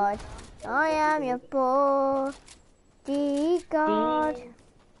 bodyguard. I am your bodyguard.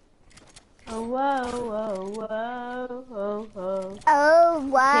 Oh, whoa, whoa, whoa, whoa, whoa. Oh,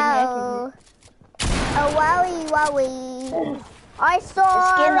 wow. Oh, wowie, wowie. I saw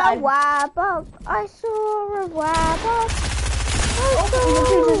a wabba. I saw a wabba.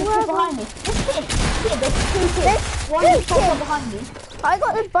 There's behind me. There's two kids. One is behind me. I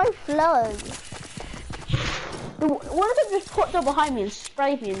got them both low. One of them just popped up behind me and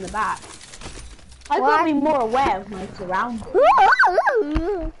sprayed me in the back. I've got to be more aware of my surroundings.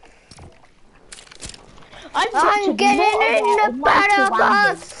 I'm getting in the battle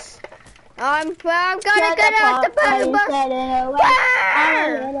bus. I'm gonna get out the battle bus. I'm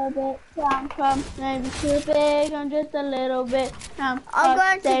a little bit from maybe too big. I'm just a little bit. I'm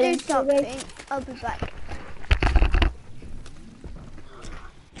going to do something. I'll be back.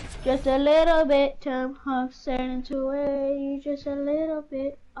 Just a little bit, I'm starting to way. Just a little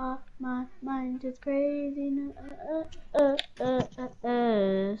bit off my mind, it's crazy.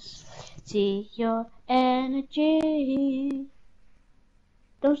 See your energy.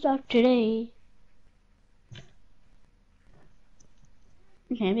 Don't stop today.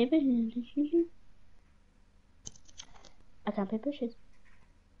 I can't be bushes. I can't be bushes.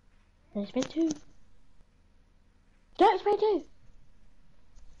 Don't spray two. Don't spray two.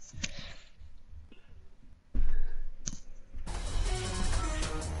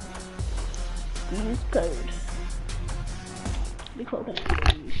 Use code.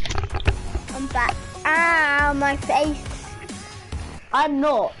 I'm back. Ow, my face. I'm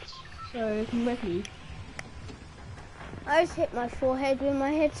not. So you can with me. I just hit my forehead with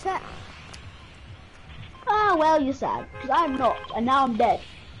my headset. Ah, well, you're sad. Because I'm not. And now I'm dead.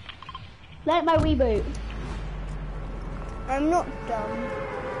 Like my reboot. I'm not dumb.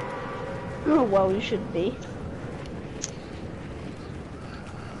 Oh, well, you should be.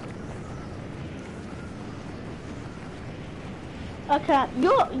 Okay,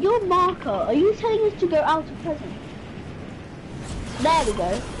 your marker, are you telling us to go out of prison? There we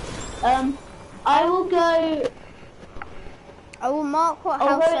go. I will go... I will mark what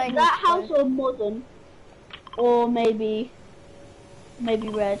I'll house go I need that to house go. or modern. Or maybe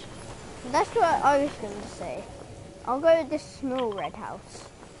red. That's what I was going to say. I'll go with this small red house.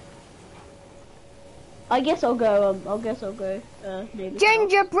 I guess I'll go, maybe.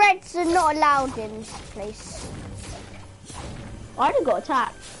 Gingerbreads are not allowed in this place. I just got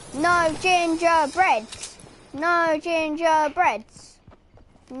attacked. No gingerbreads. No gingerbreads.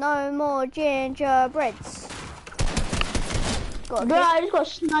 No more gingerbreads. Bro, I just got a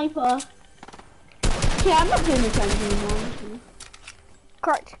sniper. Yeah, I'm not doing this anymore.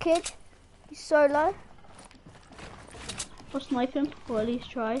 Cracked kid. He's solo. I'll snipe him, or at least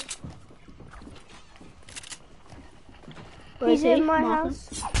try. He's in my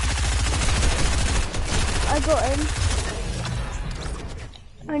house. I got him.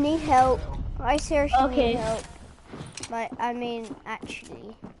 I need help. I seriously need help.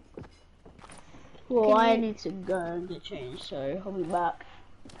 Actually. Well, I need to go and get changed, so I'll be back.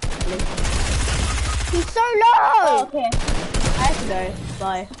 hopefully. He's so low! Oh, okay. I have to go.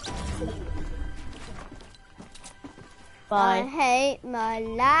 Bye. I Bye. hate my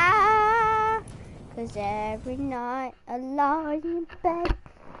life, 'cause every night I lie in bed.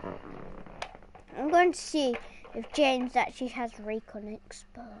 I'm going to see if James actually has Recon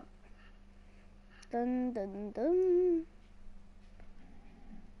Expert. Dun dun dun.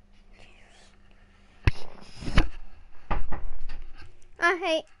 I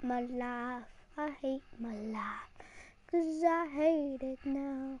hate my life, I hate my life, 'cause I hate it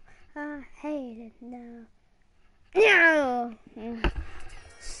now, I hate it now. No!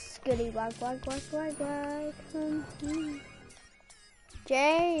 Skitty wag wag wag wag wag.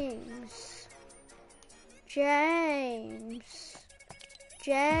 James. James.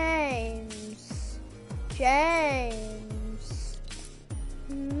 James. James.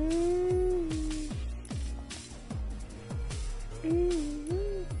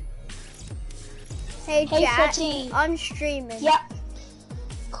 Hey, Hey, Jack, Freddy. I'm streaming. Yep.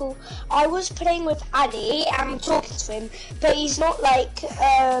 Cool. I was playing with Ali and talking to him, but he's not like Kick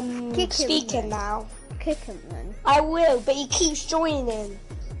him, speaking then. now. Kick him then. I will, but he keeps joining.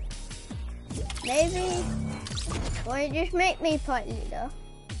 Maybe. Why don't you just make me party leader?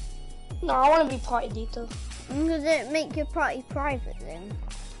 No, I want to be party leader. Does it make your party private then?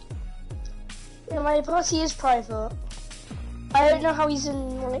 Yeah, my party is private. I don't know how he's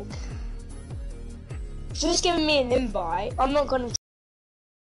in like. Just giving me an invite. I'm not gonna.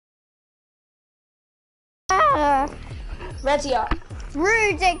 Ready up.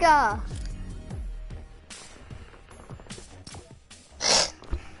 Rudiger!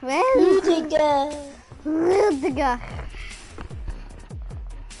 Rudiger. Rudiger.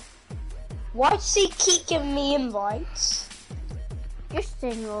 Why does he keep giving me invites? Just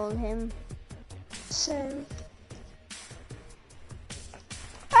enroll him. So.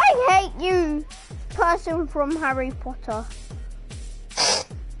 I hate you, person from Harry Potter.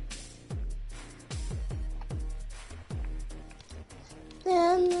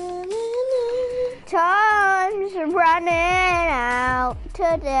 Time's running out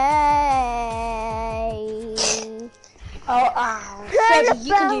today. Oh, Freddy,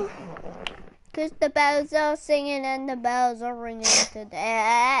 you can do. 'Cause the bells are singing and the bells are ringing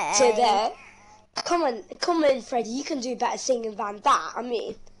today. Today. Come on, Freddy, you can do better singing than that. I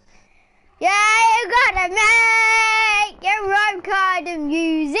mean. Yeah, you gotta make your own kind of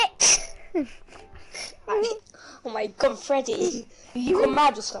music. Oh my God, Freddy, you got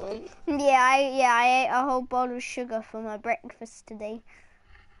mad or something? Yeah, I ate a whole bowl of sugar for my breakfast today.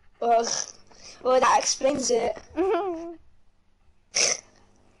 Well, that explains it.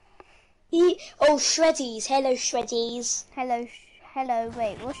 Oh, Shreddies. Hello, Shreddies. Hello,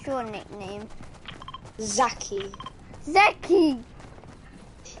 wait, what's your nickname? Zaki. Zeki!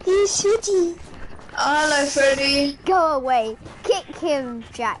 Hey, Shreddy. Hello, Freddy. Go away. Kick him,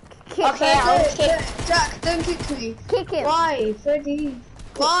 Jack. Kick Okay, him. I'll kick. Jack, don't kick me. Kick him. Why, Freddy?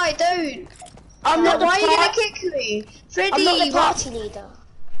 Why, don't? I'm not the Why are you part- gonna kick me? Freddy, I'm not the what? party leader.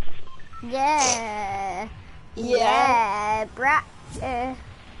 Yeah. Yeah. Yeah, brat.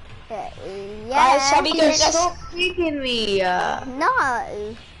 Guys, Yeah. shall we go? Let's Stop kicking me.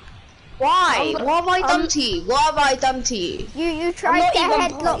 No. Why? What have I done to you? What have I done to you? You tried not to even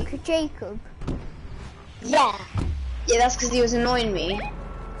headlock Jacob. Yeah. Yeah, that's because he was annoying me.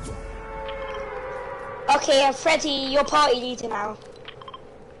 Okay, Freddy, you're party leader now.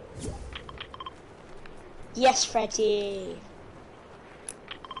 Yes, Freddy.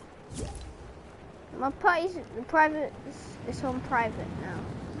 My party's private. It's on private now.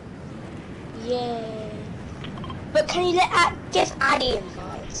 Yeah. But can you give Addy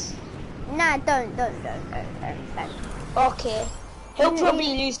invites? Nah, don't. Okay. He'll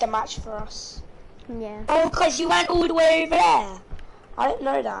probably lose the match for us. Yeah. Oh, because you went all the way over there. I didn't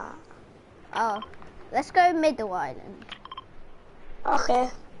know that. Oh, let's go Middle Island. Okay.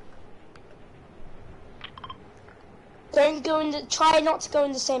 Don't go in the. Try not to go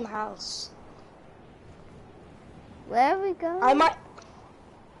in the same house. Where are we going? I might.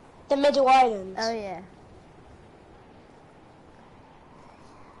 The Middle Islands. Oh yeah.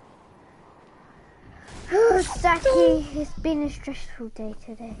 Saki, it's been a stressful day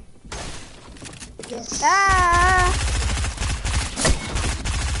today. Yes. Ah!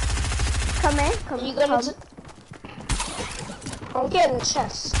 Come in, Are you gonna? I'm getting the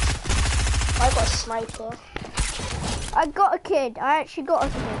chest. I got a sniper. I got a kid. I actually got a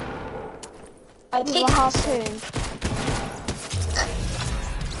kid. I With picked a harpoon.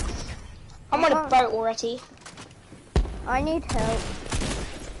 I'm on a boat already. I need help.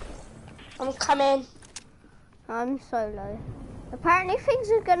 I'm coming. I'm solo. Apparently things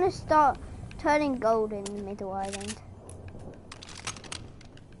are gonna start turning gold in the middle island.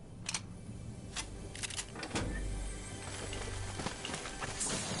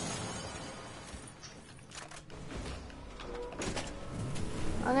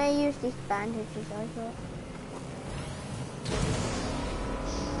 I'm gonna use these bandages I got.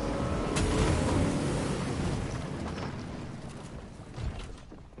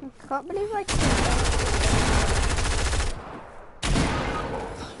 I can't believe I did that.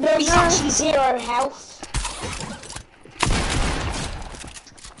 No, he's actually 0 health.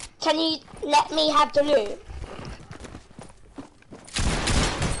 Can you let me have the loot?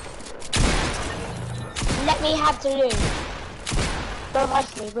 Let me have the loot.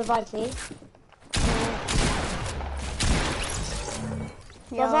 Revive me.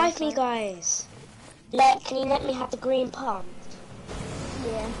 Yeah, Revive me, guys. Can you let me have the green pump?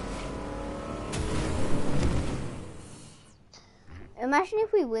 Yeah. Imagine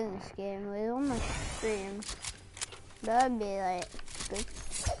if we win this game, we're on my stream. That'd be like good.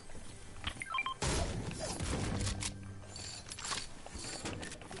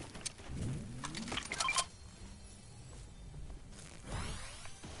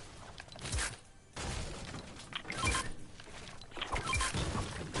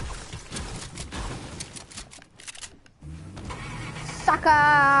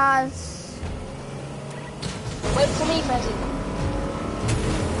 Suckers! Wait for me, Freddy.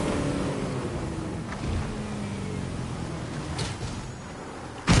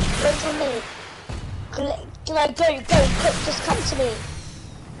 Wait for me. Can I go, quick, just come to me.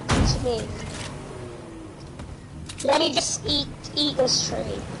 Come to me. Let me just eat this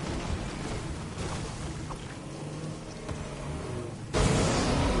tree.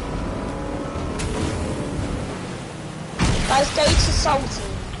 Guys, go to Salty.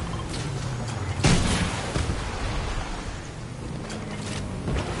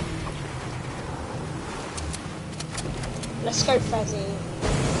 Let's go, Freddy.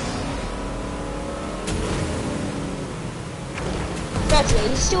 Freddy, are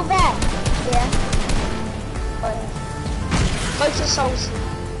you still there? Yeah. Go to Salty.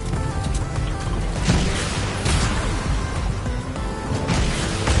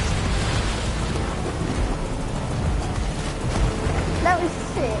 That was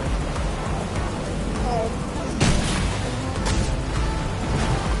sick.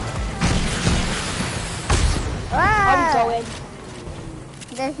 I'm going.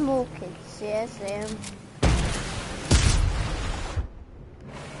 There's more kids, yes,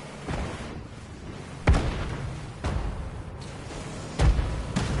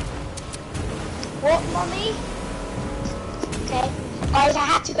 What, Mommy? Okay. Guys, I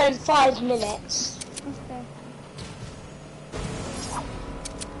have to go in 5 minutes. Okay.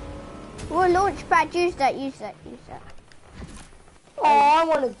 Well, launch pad, use that. Oh, I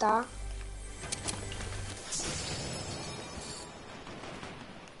wanted that.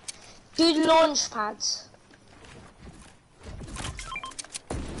 Do the launch pads.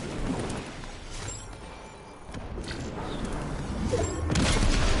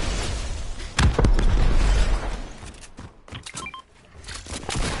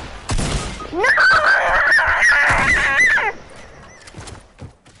 No!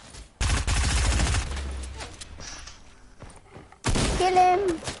 Kill him.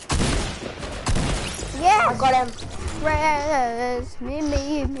 Yes. I got him. Res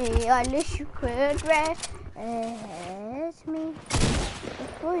me, I wish you could res me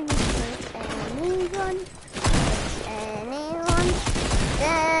before you hurt anyone,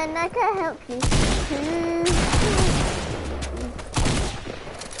 then I can help you too.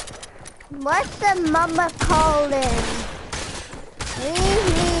 What's the mama calling? Leave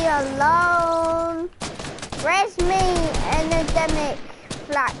me alone. Res me, endemic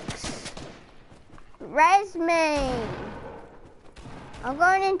flax. Res me. I'm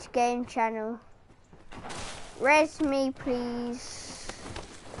going into game channel. Res me, please.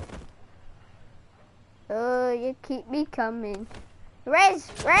 Oh, you keep me coming. Res.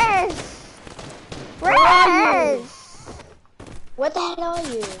 Where the hell are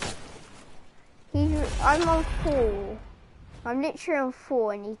you? I'm on 4. I'm literally on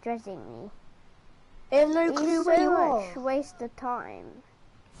 4 and he's dressing me. I have no clue where you are. He's so much waste of time.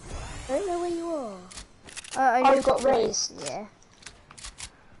 I don't know where you are. I just got raised. Yeah.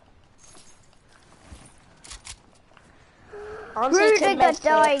 Rudiger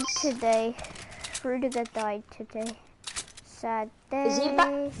died today. Sad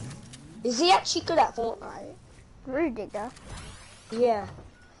day. Is he actually good at Fortnite? Rudiger? Yeah.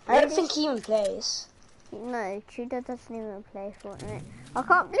 I don't think he even plays. No, Tudor doesn't even play Fortnite. I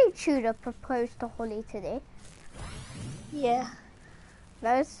can't believe Tudor proposed to Holly today. Yeah.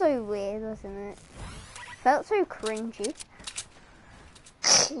 That was so weird, wasn't it? Felt so cringy.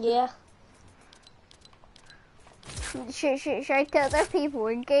 Yeah. Should I tell the people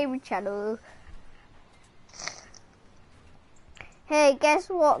in gaming channel? Hey, guess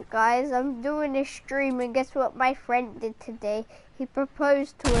what, guys? I'm doing a stream, and guess what my friend did today? He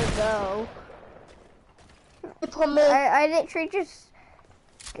proposed to a girl. I literally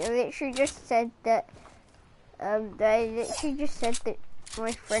just said that. I literally just said that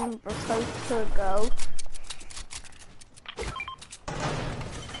my friend proposed to a girl.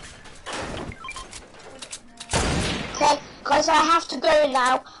 Okay, guys, I have to go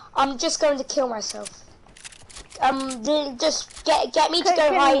now. I'm just going to kill myself. Just get me to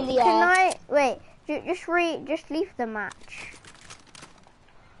go high in the air. Can I wait? Just leave the match.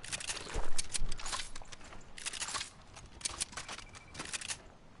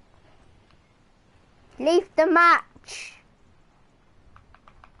 Leave the match.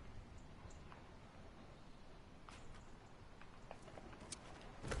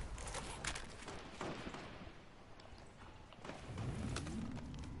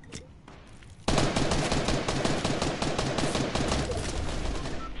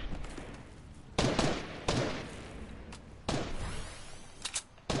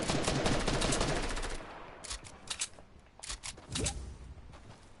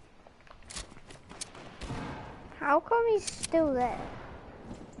 How come he's still there?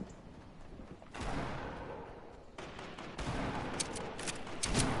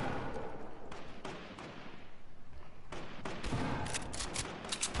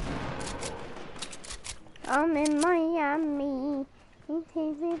 I'm in Miami. You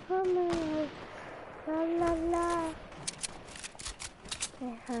take me from the la la la.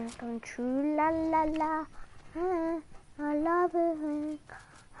 It has gone true, la la la. I love it.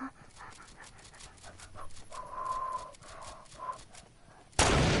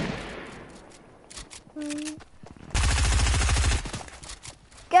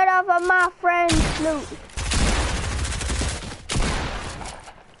 Get off of my friend's loot.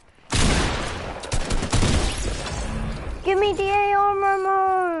 Give me the AR,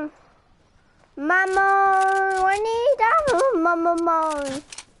 Mama. Mama, I need ammo, Mama.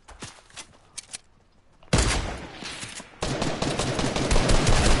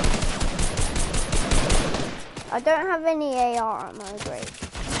 I don't have any AR ammo, great.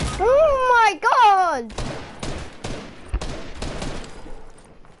 Oh my god!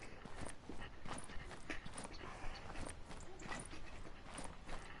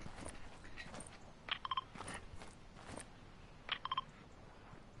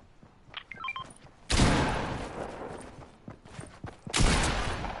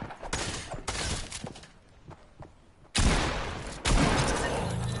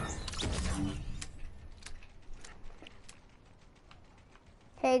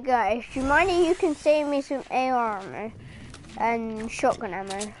 Hey guys, do you mind if you can save me some AR ammo and shotgun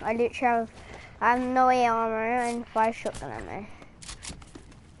ammo? I literally have no AR ammo and 5 shotgun ammo.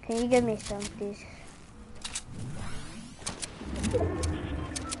 Can you give me some, please?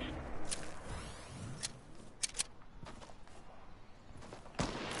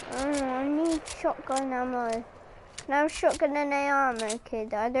 Oh, I need shotgun ammo. No shotgun and AR ammo,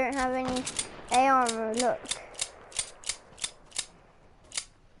 kid. I don't have any AR ammo, look.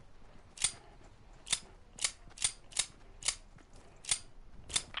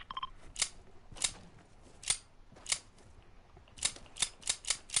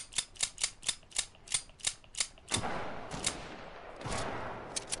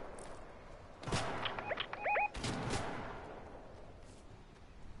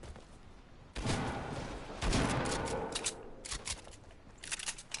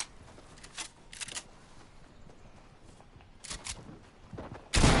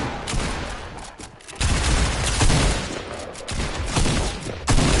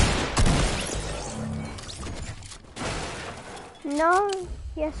 No,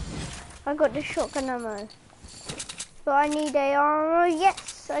 yes, I got the shotgun ammo. But I need AR ammo.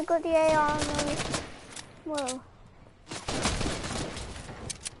 Yes, I got the AR ammo. Whoa.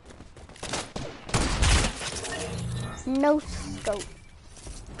 No scope.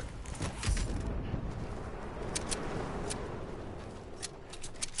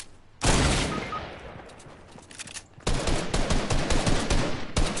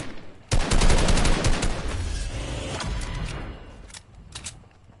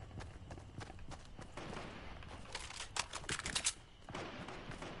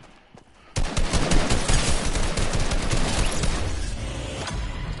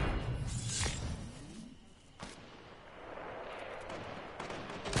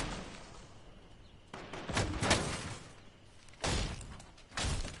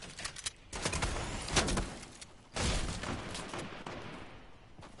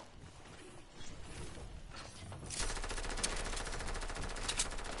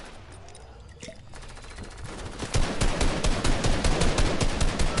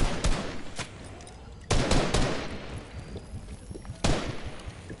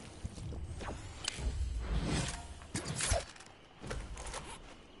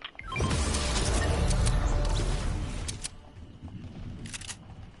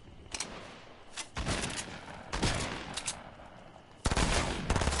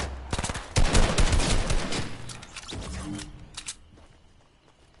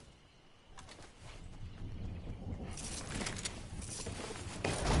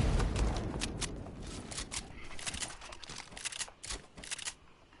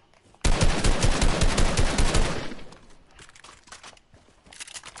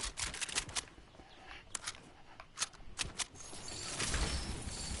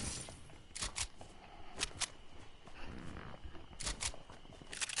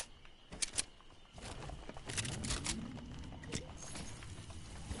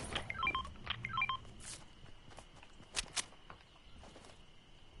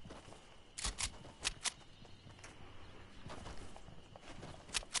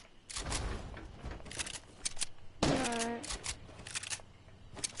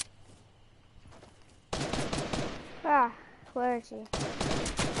 Where is he?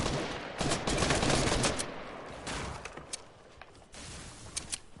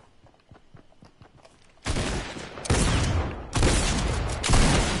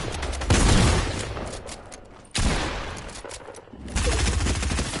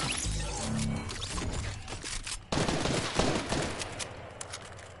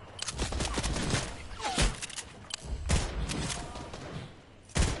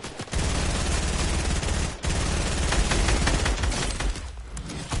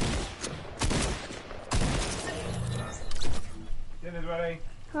 Dinner's ready.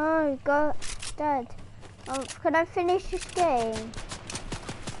 Oh, God, Dad. Can I finish this game?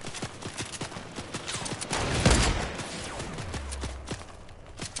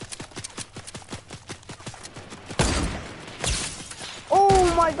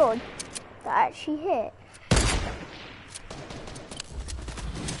 Oh my God, that actually hit.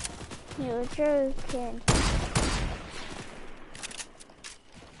 You're joking.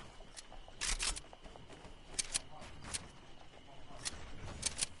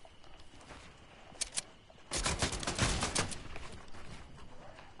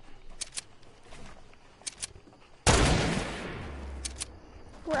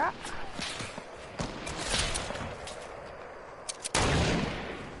 Crap.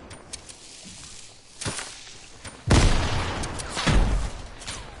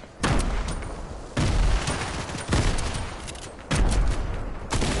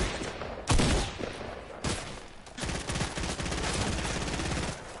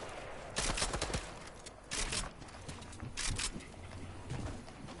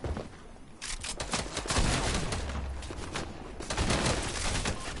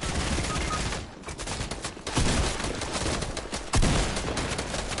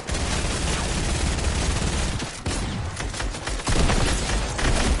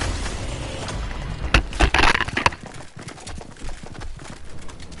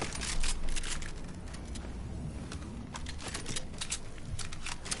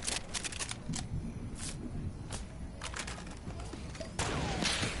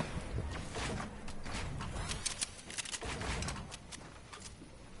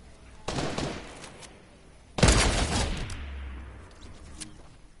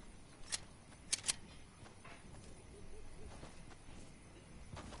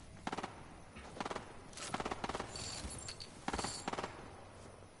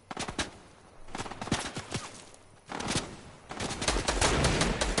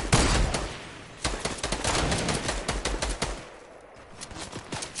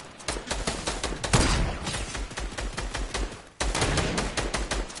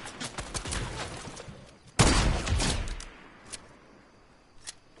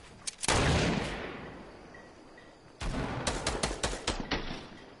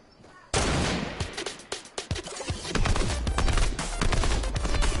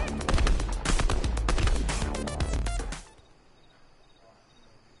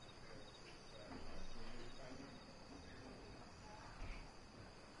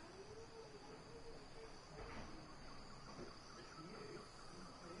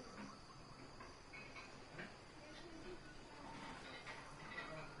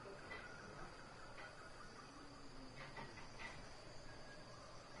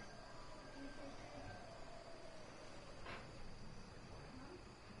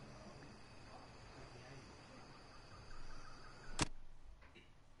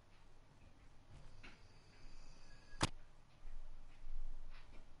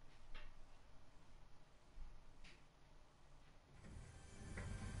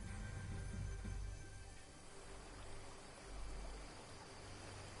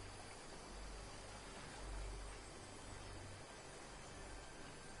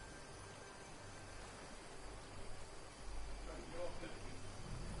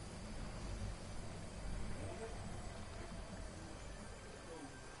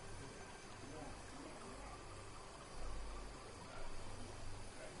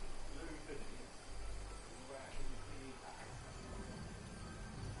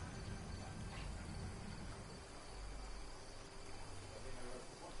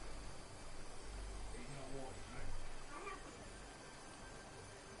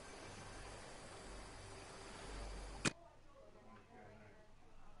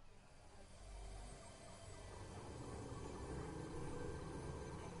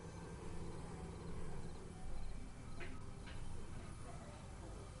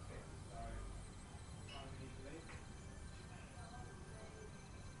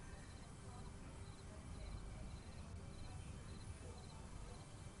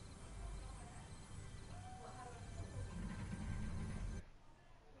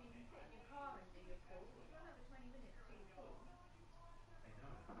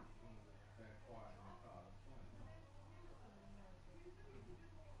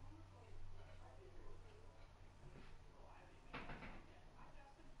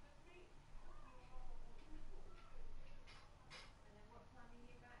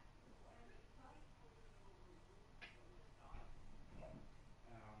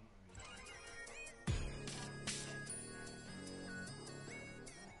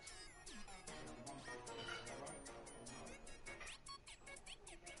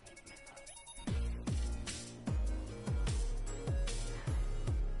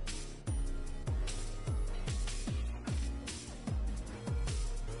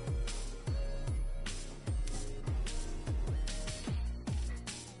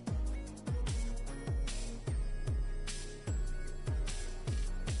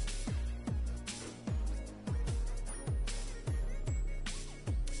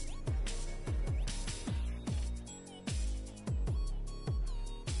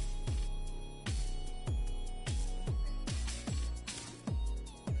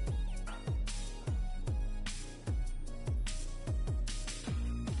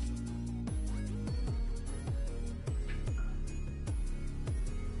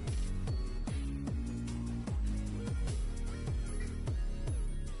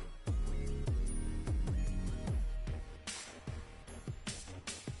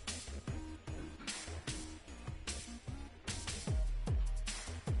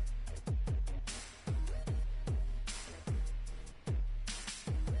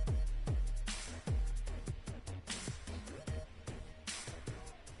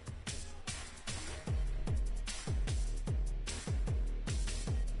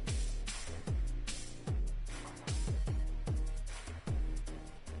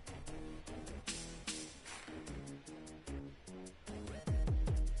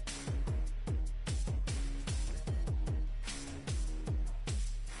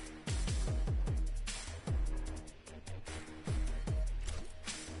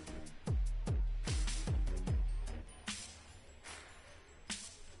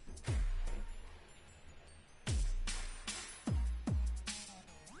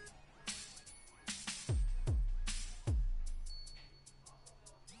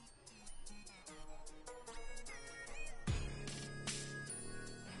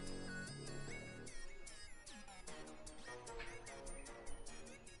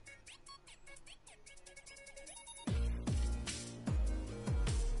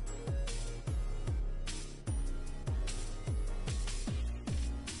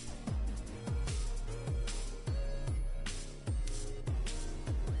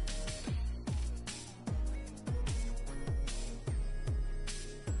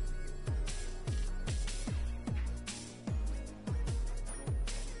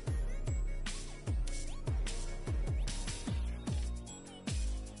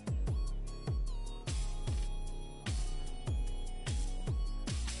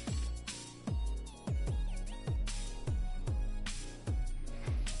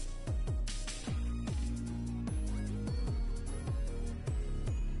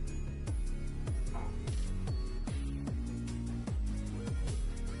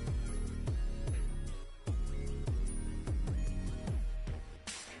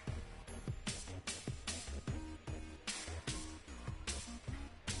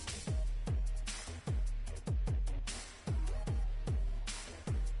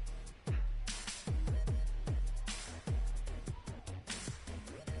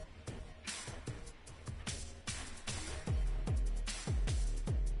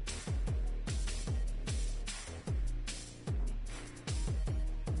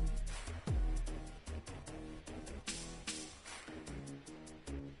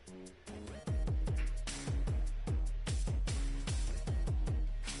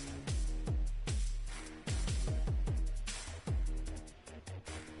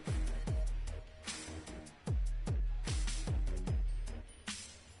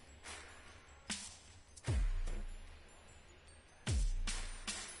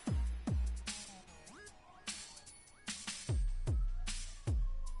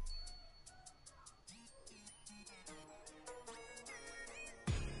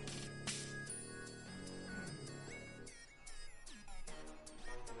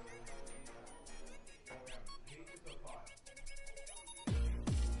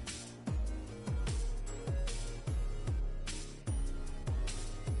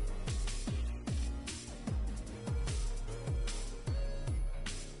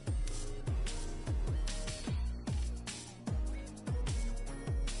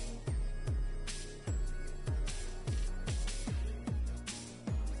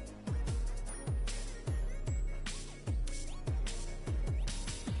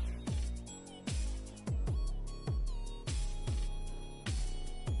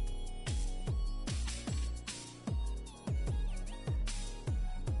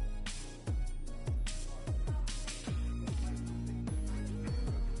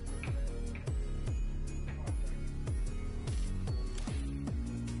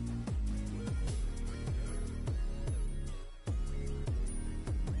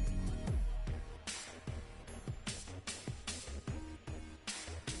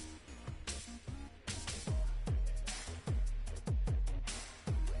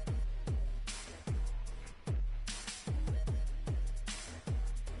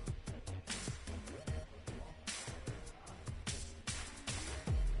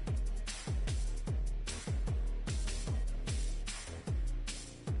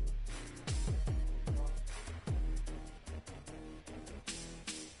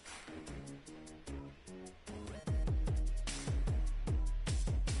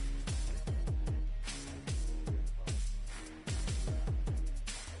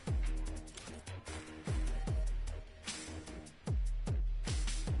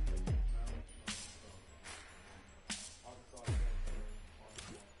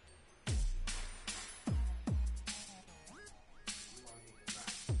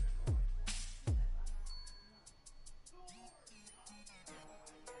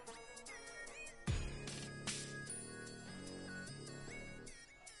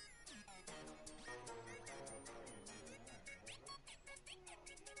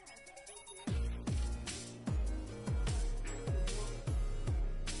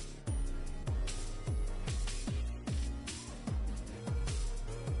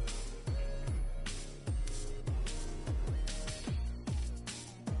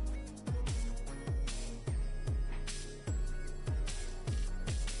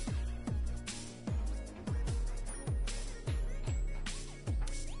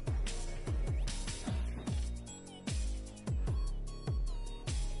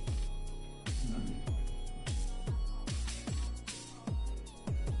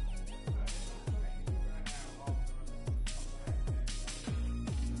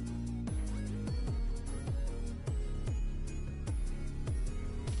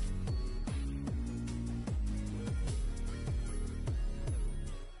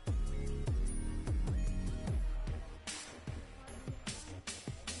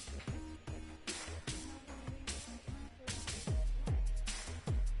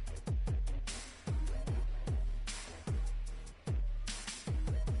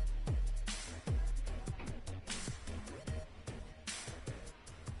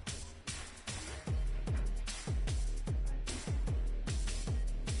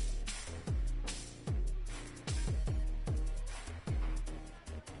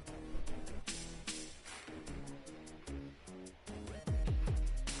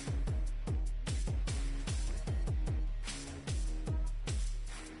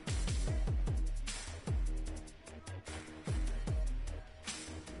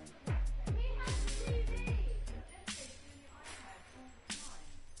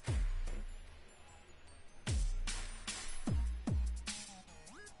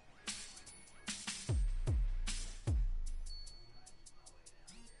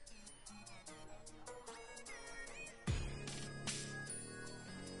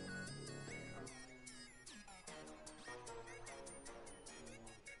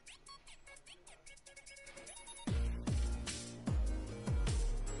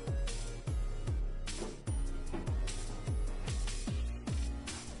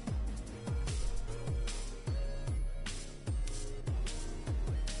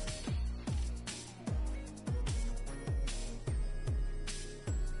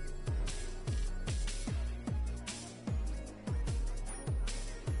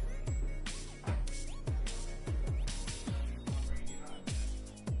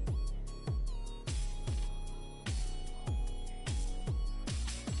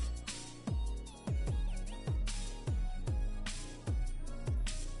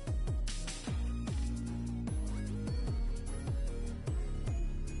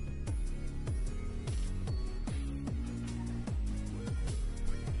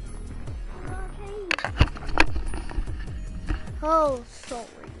 Oh, sorry,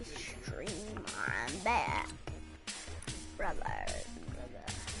 stream. I'm back. Brother.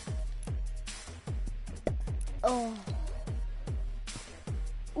 Oh.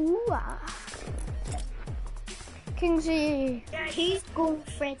 Ooh, ah. Kingsley. Who's gone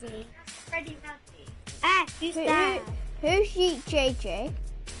Freddy? Freddy Nutty. Ah, who's that? Who's Yeet JJ?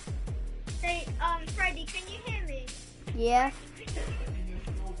 Say, Freddy, can you hear me? Yeah.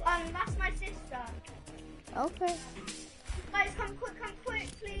 That's my sister. Okay. Guys, come quick,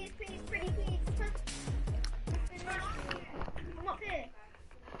 please, Freddy, please. Come up here.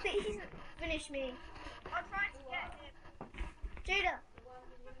 Please, finish me. I'm trying to get him. Jada,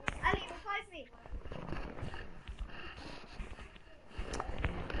 Ali, revive me.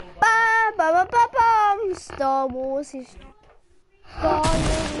 Ba ba ba ba bum. Star Wars is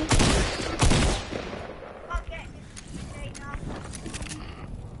dying. Can't get him. Jada.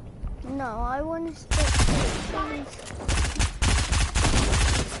 No, I want to stick to things.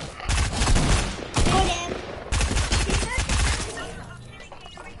 Got him.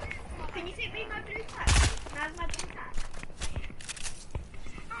 Can you take me my blue tag? Can I have my blue tag?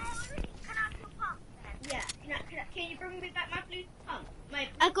 Can I have your pump then? Yeah. Can you bring me back my blue pump?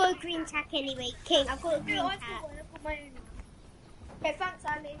 I got a green tack anyway, King. I've got a green No, tack. I've got my own. Okay, thanks,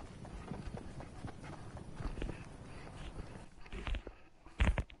 Ali.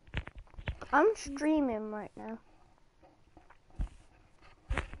 I'm streaming right now.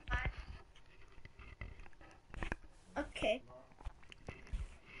 Okay.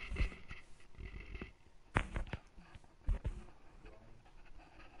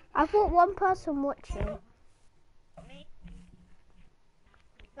 I've got one person watching.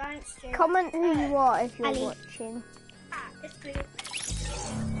 Thanks, Jada. Comment who you are if you're Ali. watching. It's blue.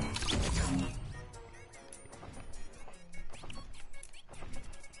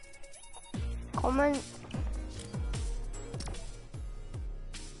 Comment.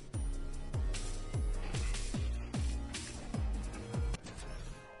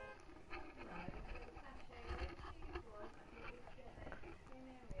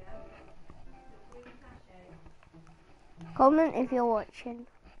 Comment if you're watching.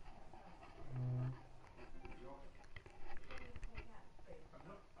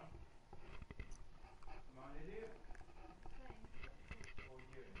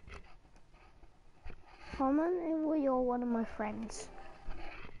 Comment if you're one of my friends.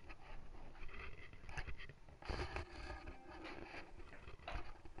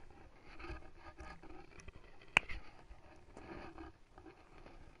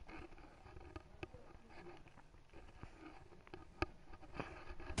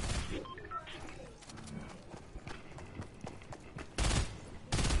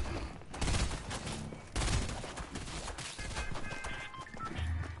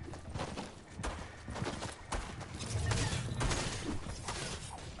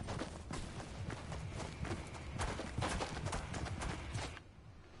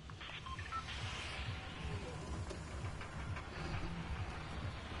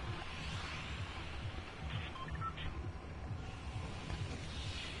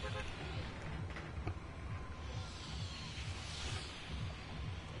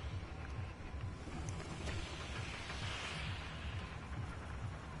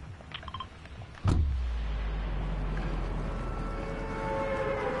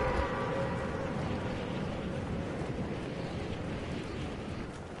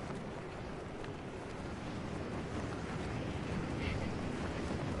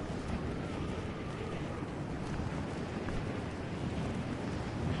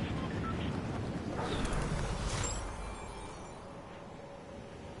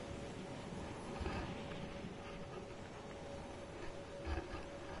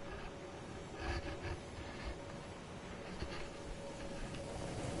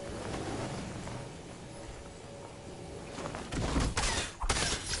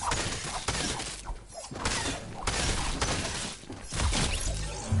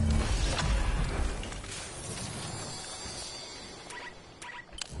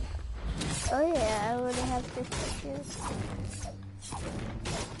 Oh yeah, I already have this picture.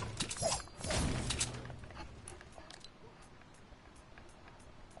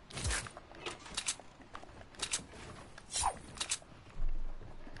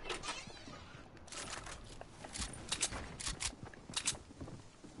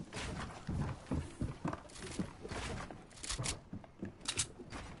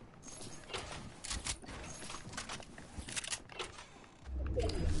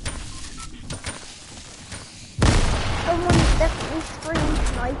 Someone's definitely stream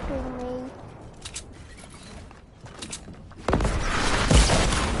sniping me.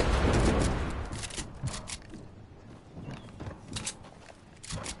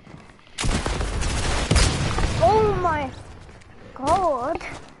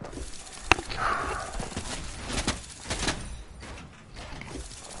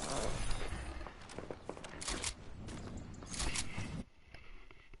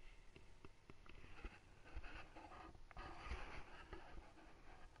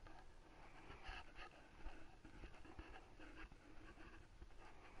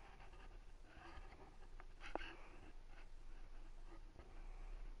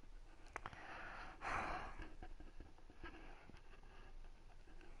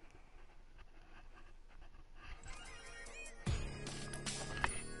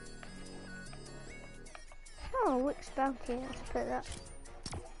 next bounty. Let's put that.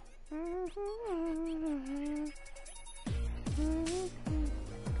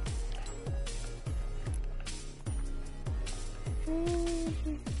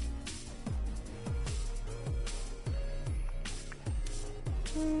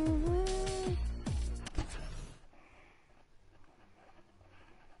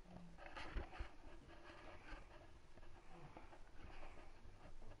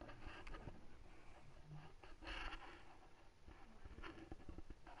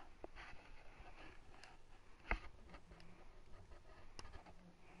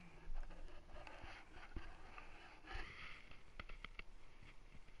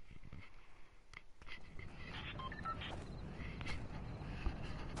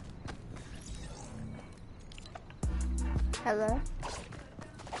 Hello.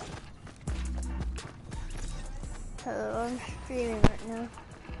 Hello, I'm streaming right now.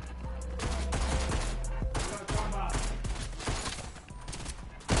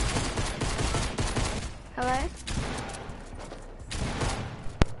 Hello?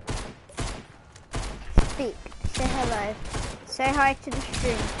 Speak. Say hello. Say hi to the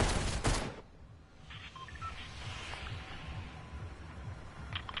stream.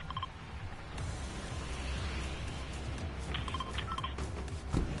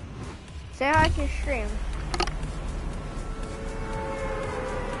 Say hi to the stream.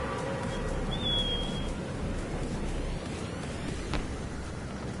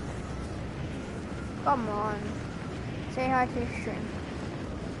 Come on. Say hi to the stream.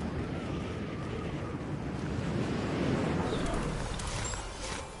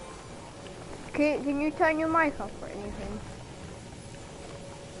 Can you turn your mic off or anything?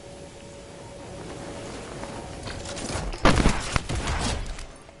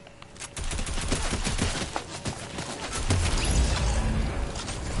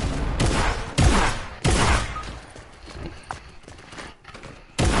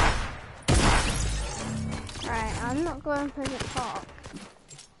 Right, I'm not going to the park.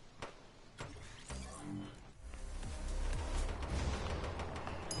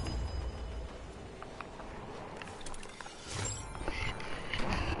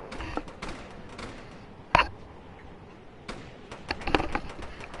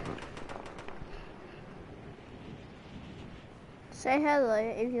 Say hello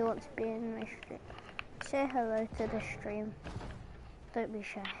if you want to be in my stream. Say hello to the stream. Don't be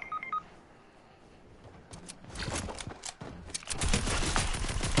shy.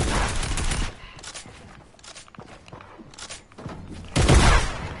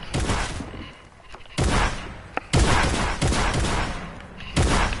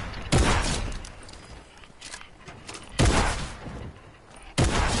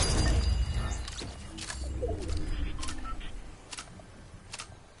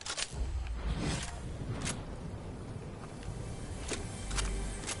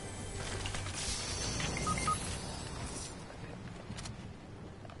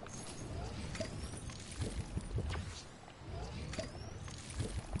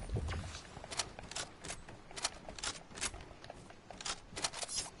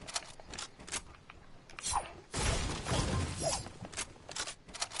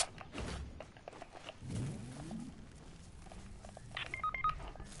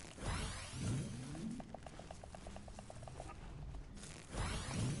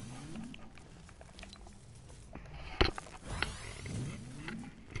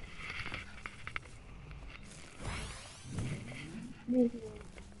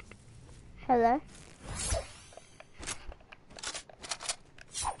 Hello?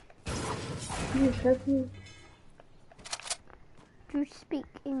 Do you speak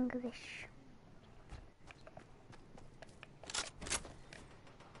English?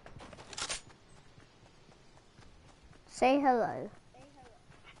 Say hello.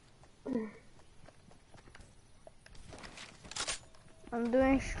 I'm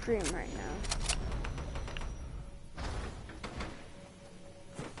doing a stream right now.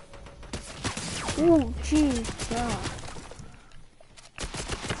 Oh, jeez, God.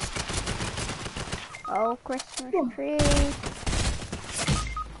 Oh, Christmas tree.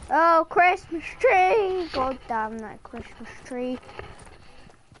 Oh, Christmas tree. God damn that Christmas tree.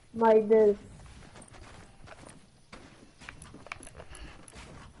 My dude.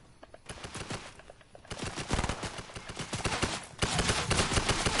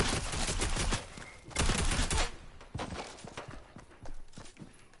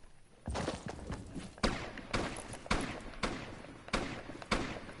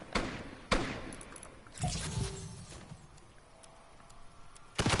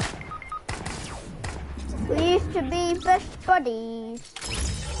 We used to be best buddies.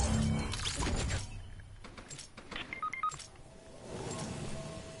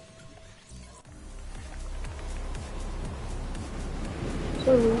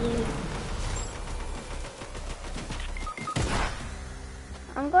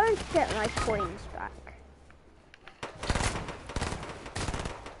 I'm going to get my coins back.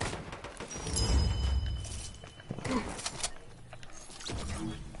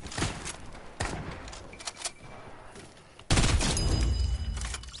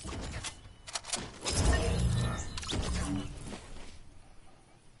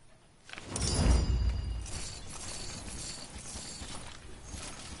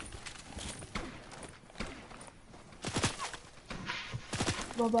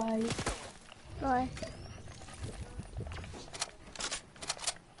 Bye-bye. Bye.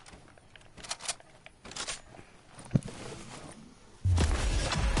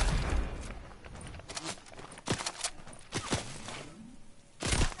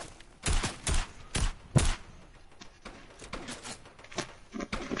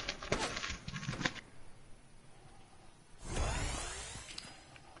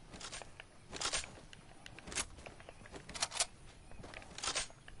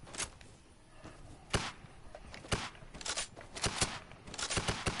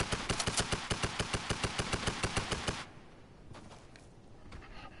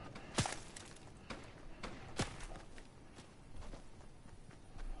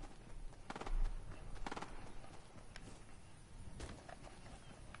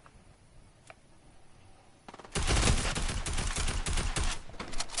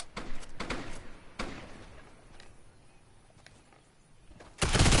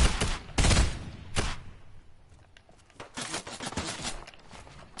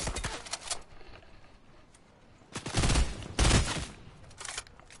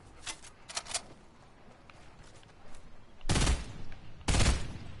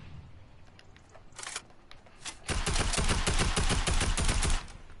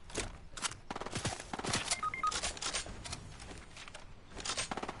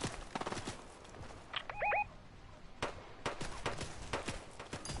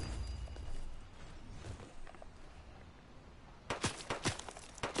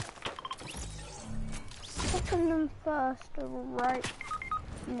 Second and first are right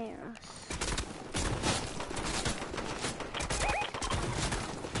near us.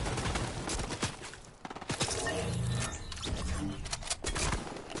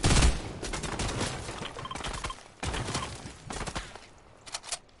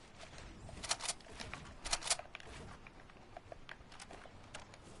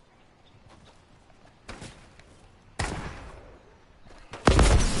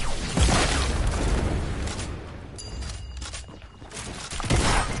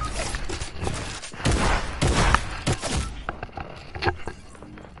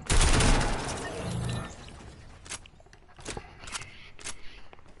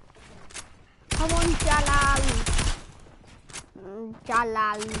 Come on, Jalal.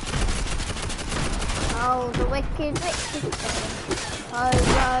 Jalal. Oh, the wicked. Oh,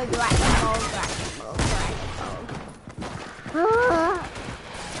 no, Dragon Ball. Ah.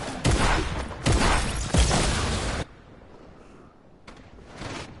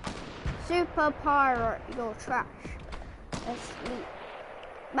 Super pirate, you're trash. Let's sleep.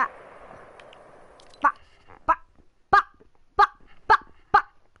 Back. Back. Back. Back. Back. Back.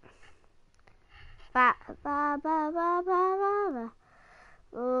 Back. Ba ba ba ba ba ba ba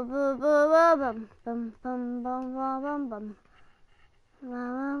bum bum bum bum bum bum.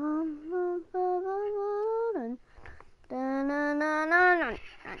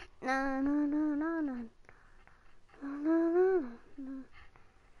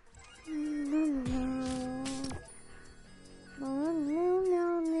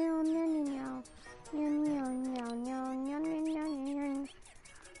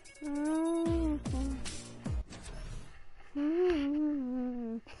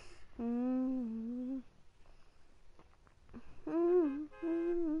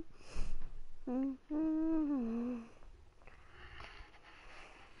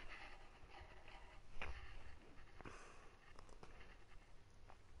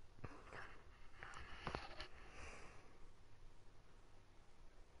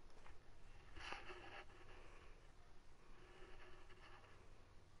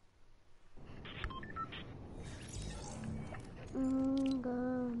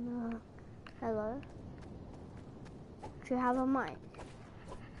 Hello? Do you have a mic?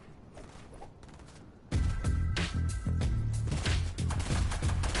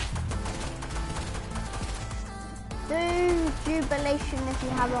 Do jubilation if you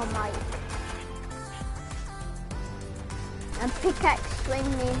have a mic. And pickaxe swing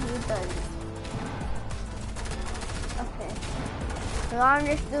me if you don't. Okay. So I'm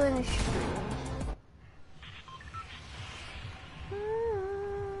just doing a stream.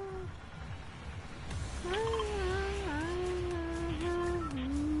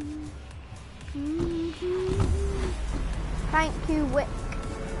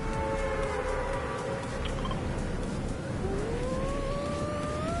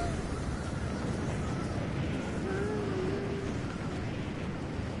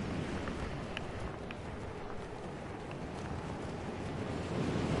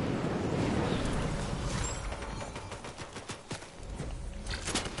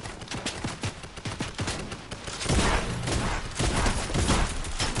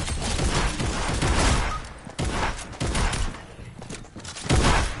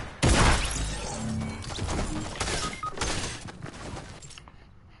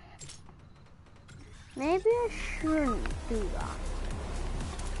 Maybe I shouldn't do that.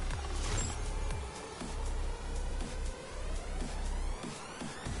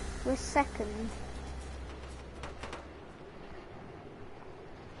 We're second.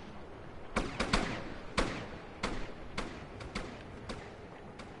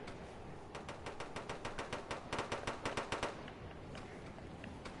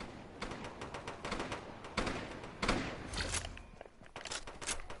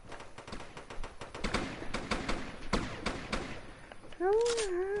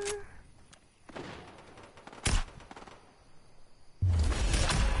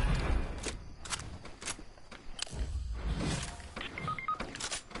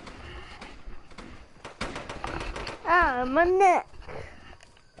 Ah, my neck.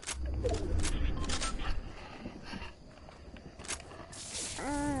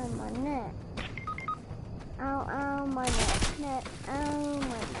 Ah, my neck. Ow, ow, my neck, ow,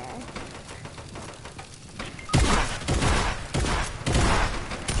 my neck.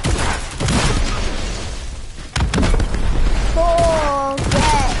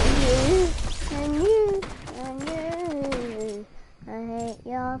 Forget you, and you, and you. I hate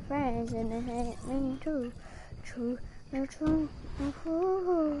your friends and I hate me too. True, no true, no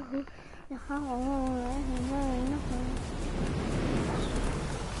true.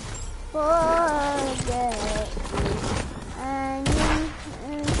 Forget you, and you.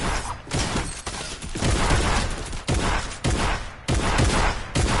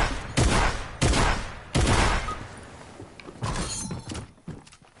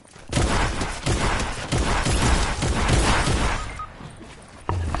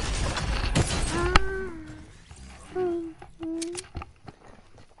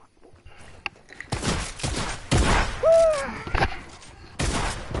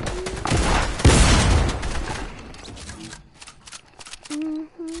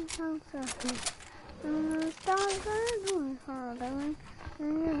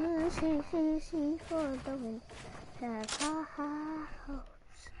 For the wind, have high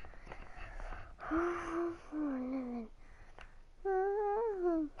hopes for living,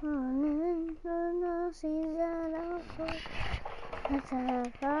 for living, no season of hope. Let's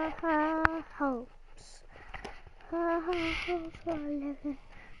have high hopes for living,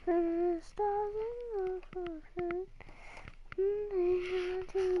 stars and roses,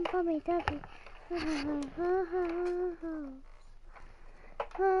 Bobby Debbie,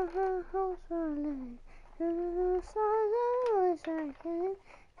 hopes for living. The stars are always shining,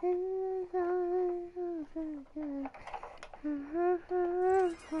 and the stars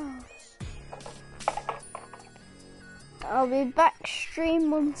are shining. I'll be back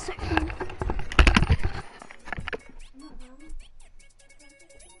stream 1 second.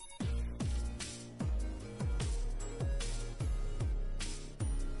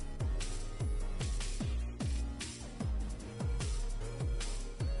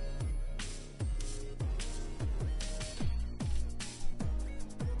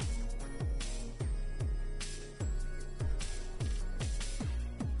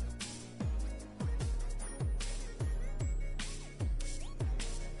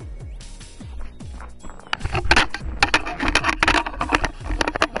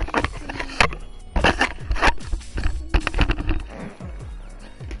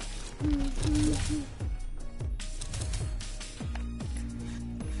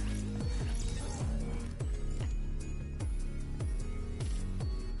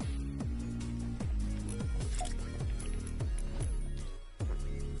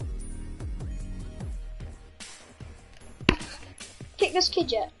 Kick this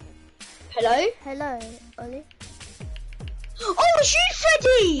kid yet? Hello? Hello, Ollie. Oh, it's you,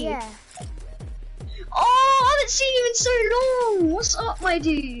 Freddy! Yeah. Oh, I haven't seen you in so long. What's up, my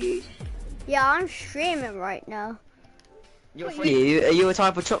dude? Yeah, I'm streaming right now. Are you a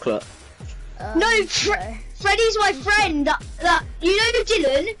type of chocolate? No, Freddy's my friend. That you know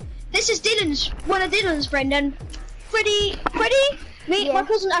Dylan. This is one of Dylan's friend, and Freddy, meet Yeah. my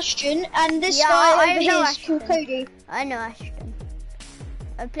cousin Ashton, and this Yeah, guy I over know here is Ashton. called Cody. I know Ashton.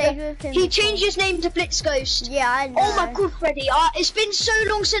 I played with him. He before. changed his name to Blitz Ghost. Yeah, I know. Oh my god, Freddy! It's been so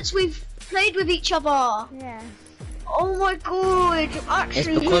long since we've played with each other. Yeah. Oh my god,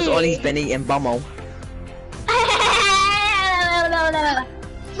 actually. It's because Ollie's been eating bumhole.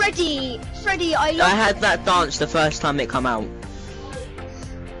 Freddy, I love I had that dance the first time it come out.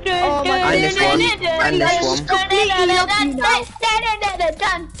 Oh my god. And this one. And this one. Completely love you now.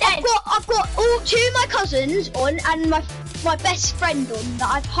 I've got all two of my cousins on and my best friend on that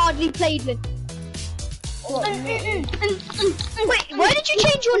I've hardly played with. Wait, why did you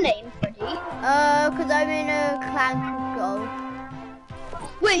change your name, Freddy? Cause I'm in a clan called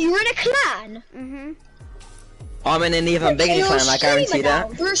Gold. Wait, you're in a clan? Mhm. I'm in an even bigger clan, I guarantee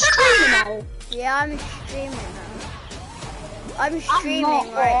that. You're a streamer now. Yeah, I'm streaming now. I'm streaming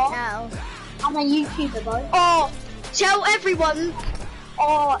not, right bro. now. I'm a YouTuber, bro. Oh, tell everyone.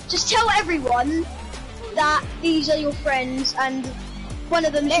 Oh, just tell everyone that these are your friends and one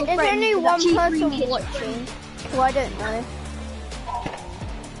of them's your There's friend. only that one T3 person kids watching, who I don't know.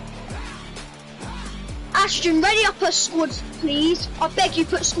 Ashton, ready up a squad, please. I beg you,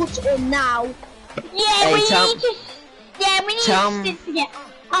 put squads on now. Yeah, Hey, we need tell- to. Yeah, we need tell- to get.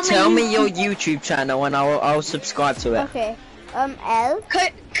 Tell me your YouTube channel and I'll subscribe to it. Okay. L.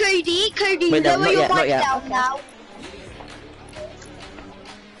 Cody, Wait, no, lower not your yet, not mic yet. down Okay. now.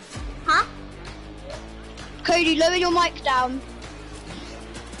 Huh? Cody, lower your mic down.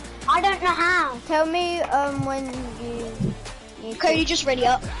 I don't know how. Tell me when you need Cody, just ready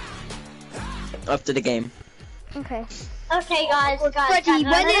up. After the game. to. Okay. Okay, guys. Freddie,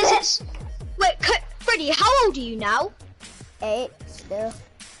 when is it? Wait, Freddie, how old are you now? 8 still.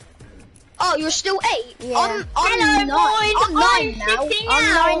 Oh, you're still 8? Yeah. I'm Hello, 9. boys. I'm 9 now. 16 I'm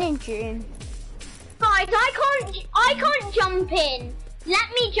now. 9 in June. Guys, I can't jump in. Let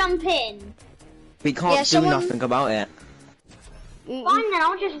me jump in. We can't Yeah, do someone- nothing about it. Fine then,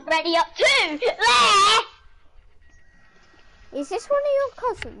 I'll just ready up too. There. Is this one of your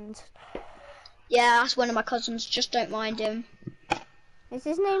cousins? Yeah, that's one of my cousins. Just don't mind him. Is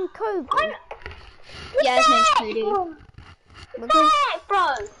his name Kobe? Yeah, his name's Cody. Because Bro.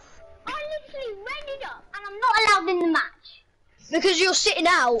 I literally readied up and I'm not allowed in the match. Because you're sitting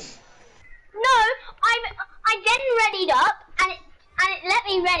out. No, I then readied up and it let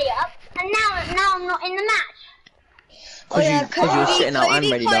me ready up and now I'm not in the match. Because you're sitting out and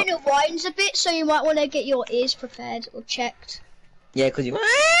ready kind up. of whines a bit, so you might want to get your ears prepared or checked. Yeah, because you.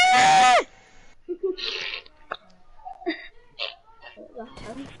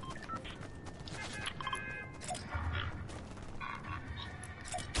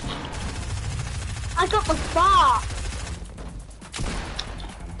 I got the bar.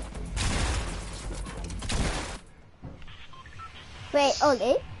 wait,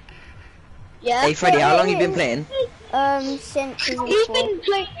 Ollie. Yeah. Hey Freddy, how long you been playing? Since season He's 4. been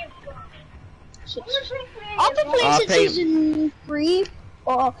playing. I've been playing since played- season 3.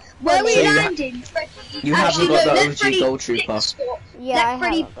 Or where So we you landing, Freddie? you haven't Actually, got no, the let OG Freddie Gold pick the Trooper. spot. Yeah, Let I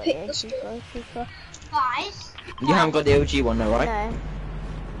Freddie haven't got pick the the spot. goalkeeper. Guys, You haven't got the OG one though, right?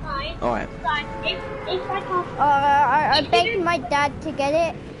 No. Alright. If I can't. I begged my dad to get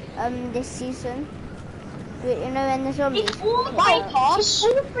it this season. You know, when the zombies. If all hit Bypass. out.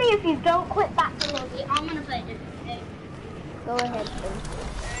 If all three of you don't quit back to lobby, I'm gonna play this game. Go ahead then.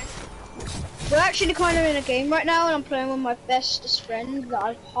 We're actually kind of in a game right now, and I'm playing with my bestest friend that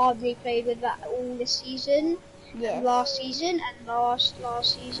I've hardly played with that all this season, Yeah. last season, and last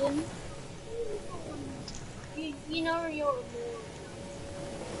season. You know you're a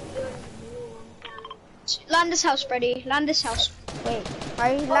moron. Landis house, Freddy. Landis house. Wait,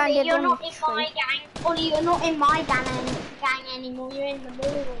 I Ollie, landed you're on not the in my tree. gang. Ollie, you're not in my gang anymore. You're in the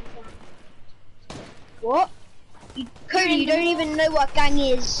moron gang. What? Cody, you don't even know what a gang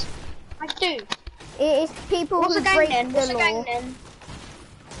is. I do. It is people What's who a gang break then? the What's a law. gang then?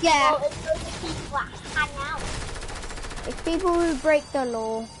 Yeah. Well, it's those people that hang out. It's people who break the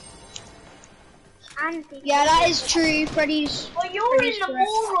law. And people. Yeah, that is true. Freddy's. Well, you're Freddy's in the correct.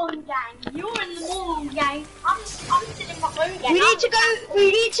 moron gang. You're in the moron gang. I'm still in my own gang. We need to go.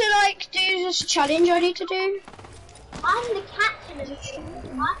 We need to like do this challenge. I need to do. I'm the captain of the team.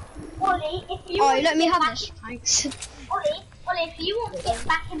 Huh? Ollie, if you Oh, want let to me get have back this. Thanks. Ollie, if you want to get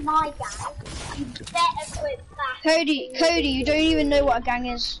back in my gang, you better quit back. Cody, you don't even know what a gang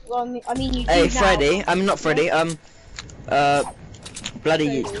is. Well, I mean you do Hey now. Freddy, I'm not Freddy.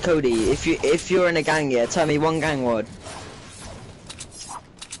 Bloody Cody. If you're in a gang, yeah, tell me one gang word.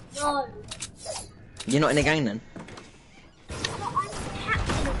 No. You're not in a gang then. I'm the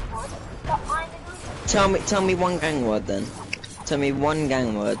captain of one, but I'm the Tell me one gang word then. Tell me one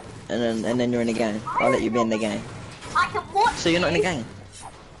gang word, and then you're in a gang. I'll let you be in the gang. I can watch. So you're not in a gang.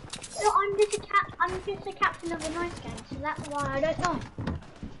 No, I'm just a captain of a nice gang, so that's why I don't know.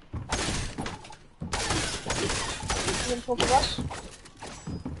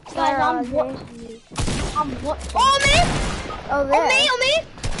 Guys, I'm watching you. I'm watching. Oh me! Oh, there. On me!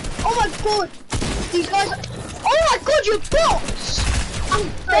 Oh my god! These guys. Oh my god, you're bots! I'm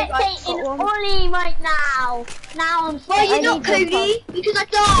spectating Ollie right now. Now I'm Why are you I not, need your Cody? Because I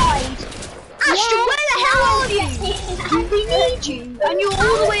died. Ashton, where the hell are you? We need you, and you're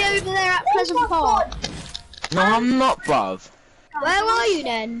all the way over there at Pleasant Park. No, I'm not, bruv. Where are you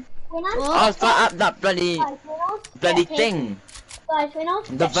then? When I'm I was at that bloody thing. Guys, we're not.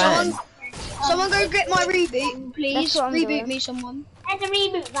 The van. Someone go get my reboot, please. That's what I'm Reboot doing. me, someone. There's a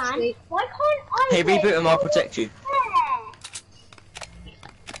reboot van. Sweet. Why can't I? Hey, get reboot him, I'll protect you.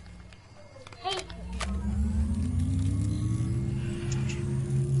 Hey,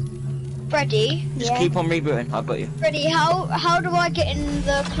 Freddy, Just keep on rebooting, I've got you. Freddy, how do I get in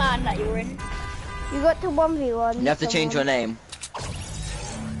the clan that you're in? You got to 1v1. You have to change your name.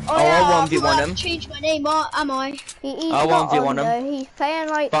 Oh, I yeah, won't 1v1 I have him. to change my name, am I? He's I not 1v1 on him. though. He's playing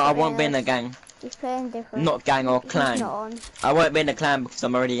like. But I won't be in a gang. He's playing different. Not gang or He's clan. not on. I won't be in a clan because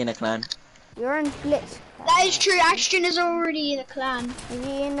I'm already in a clan. You're in Blitz. That is true, Ashton is already in a clan. Are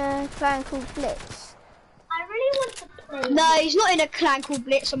you in a clan called Blitz? I really want to play. No, he's not in a clan called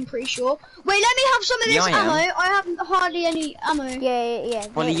Blitz, I'm pretty sure. Wait, let me have some of this Yeah, I am. ammo. I have hardly any ammo. Yeah.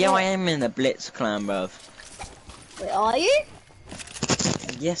 Well, yeah, I am in a Blitz clan, bruv. Wait, are you?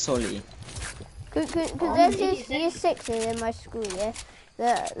 Yes, Ollie. Because there's these year sixes in my school, yeah,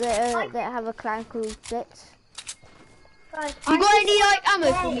 that have a clan called Blitz. Guys, You got any like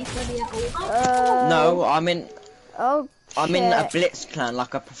ammo for me, Freddy? No, I'm in Oh, I'm in a shit. Blitz clan,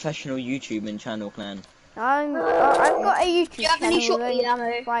 like a professional YouTubing channel clan. I've got a YouTube Do you have channel. any shotgun with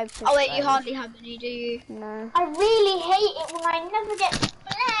ammo? 5 Oh wait, you subscribers. hardly have any, do you? No. I really hate it when I never get to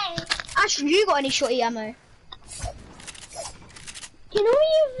play. Ashton, you got any shotty ammo? Can all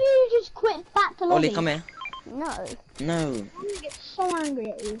of you just quit back to lobby? Ollie, come here. No. No. I'm gonna get so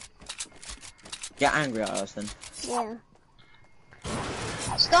angry at you. Get angry at us then. Yeah.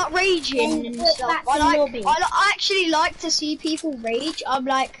 Start raging Then and quit stuff. back I to like. lobby. I actually like to see people rage. I'm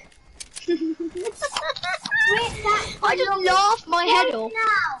like. I just laugh my head off.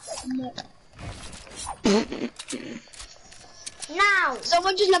 Now.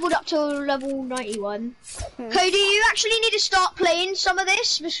 Someone just leveled up to level 91. Cody, you actually need to start playing some of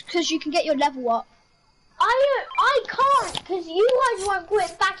this because you can get your level up. I can't because you guys won't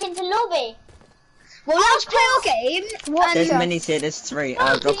quit back into lobby. Well, let's play our game. There's Yeah. many here, there's 3. No,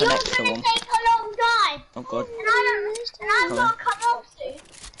 I'll drop so an you're extra gonna one. take a long time. Oh god. And I've got to come off soon.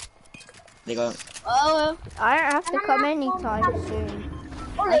 They go. Oh, I don't have to And I come have anytime one soon.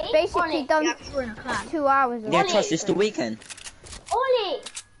 Ollie, I've basically Ollie, done yeah, we're in a clan. 2 hours of Yeah, it. trust, it's the weekend. Ollie,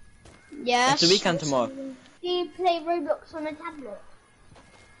 Yes. It's the weekend tomorrow. do you play Roblox on a tablet?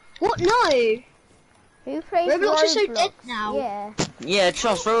 What? No. Who plays Roblox is so Roblox? dead now. Yeah. Yeah,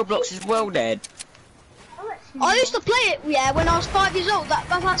 trust, Roblox is well dead. I used to play it, yeah, when I was 5 years old.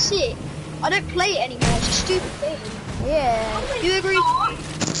 That's it. I don't play it anymore. It's a stupid thing. Yeah. Do you agree?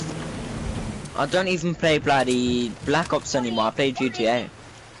 I don't even play bloody Black Ops anymore, I play GTA.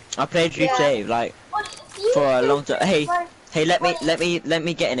 I played GTA, like, for a long time. Hey, let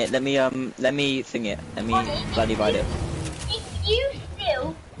me get in it. Let me thing it. Let me bloody ride it. If you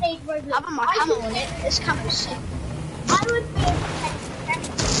still played Roblox, I have my camera on it. This camera's sick. I would be a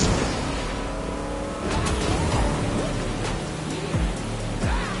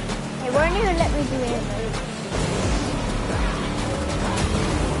It won't even let me do it.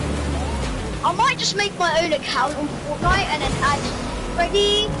 I might just make my own account on Fortnite and then add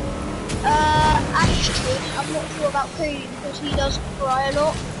Freddy, Ashton. I'm not sure about Cody because he does cry a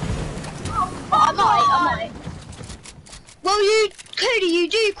lot. But I might. Well, Cody, you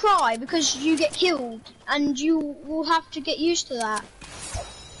do cry because you get killed, and you will have to get used to that.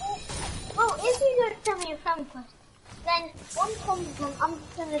 Well, if you don't send me a friend request, then one compliment, I'm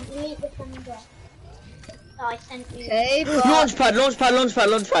just gonna delete the friend request that I sent you. Okay, but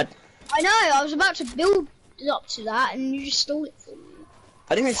Launchpad. I know, I was about to build up to that, and you just stole it from me.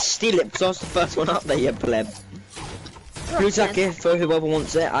 I didn't even steal it because I was the first one up there, you pleb. Blue jacket for whoever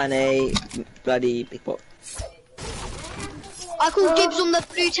wants it, and a bloody big pot. I call dibs on the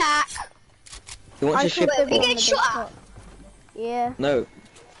blue tack. You want I to ship could we it? get shot at. Yeah. No.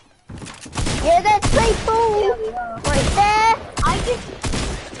 Yeah, there's people right there. I just.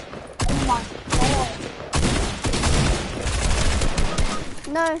 Oh my god.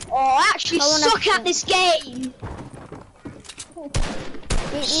 No, Oh, I actually I wanna suck shoot. at this game.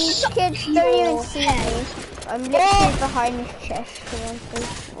 these Suck kids your don't even see me. head. I'm literally behind this chest because I'm so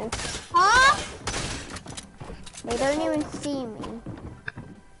small. Huh? They don't even see me.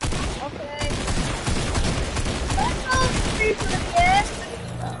 Okay. Let's go through for the year.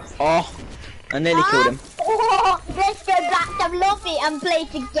 Oh, I nearly killed him. Oh, let's go back to lobby and play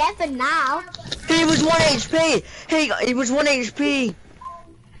together now. He was 1 HP! He was 1 HP!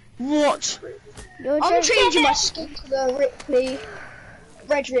 What? You're I'm just changing my skin to the Ripley.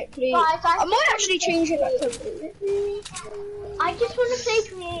 Red Ripley. Guys, I might actually change it back to Ripley. I just want to say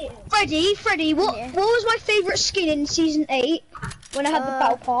creative. Freddy, what was my favourite skin in season 8 when I had the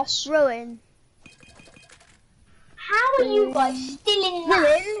battle pass? ruin. How are you guys still in that?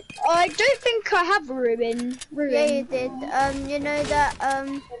 Ruin? I don't think I have a ruin. Yeah, you did. You know that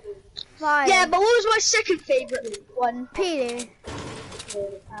fire. Yeah, but what was my second favourite one? Peter.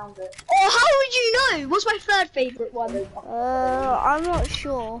 Oh, how would you know? What's my third favourite one? I'm not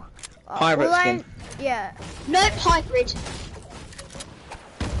sure. Pirate all skin. Yeah. Nope, hybrid.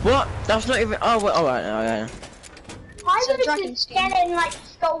 What? That's not even. Oh, well, alright, alright. I So would dragon just skin. get in like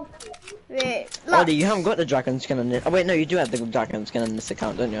skull. Wait. Look. Ollie, you haven't got the dragon skin on this. Oh, wait, no, you do have the dragon skin on this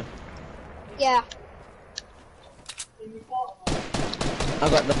account, don't you? Yeah. I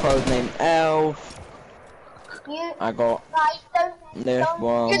got the pro's name Elf. You I got guys don't. this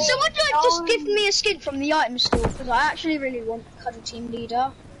one. Can someone like just give me a skin from the item store? Because I actually really want Cuddle Team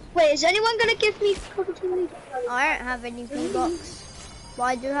Leader. Wait, is anyone gonna give me Cuddle Team Leader? I don't have any V-Bucks, but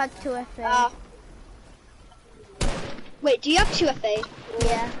I do have 2 FA. Wait, do you have 2 FA?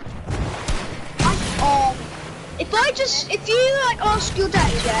 Yeah. If you like ask your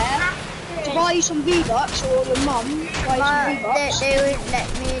dad, yeah, to buy you some V-Bucks or your mum to buy you some V-Bucks. They wouldn't let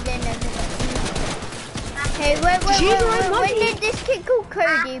me, they never let me. Hey, when did this kid called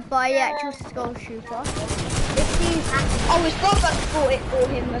Cody buy the actual Skull Trooper? Oh, his brother bought it for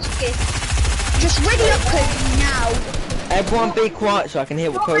him as a gift. Just ready up Cody now. Everyone be quiet so I can hear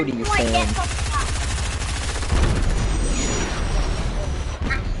what Cody is saying.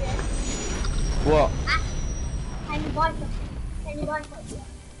 What? Can you buy something? Can you buy something?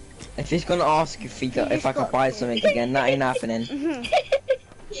 If he's gonna ask if I can buy something again, that ain't happening.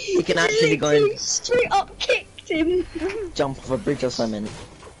 He can actually go and straight up kicked him. jump off a bridge or something.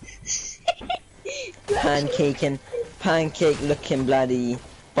 Pancake looking bloody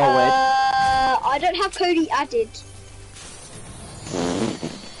forward. I don't have Cody added.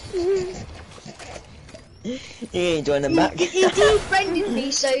 He ain't joining back. He defriended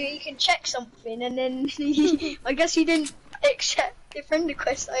me so he can check something, and then I guess he didn't accept the friend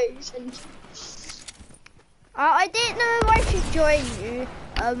request I sent. I didn't know if I should join you,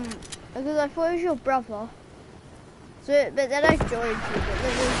 because I thought it was your brother. So, but then I joined you, but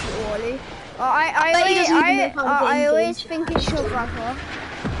then it was Wally. I always think it's your brother.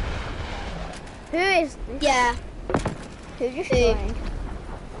 Who is this? Yeah. Who just joined?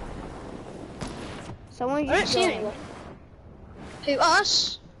 Someone I don't just see joined. anyone. Who,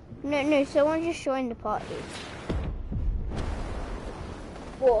 us? No, someone just joined the party.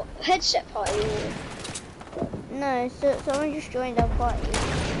 What? Headset party? Or... No, so someone just joined our party.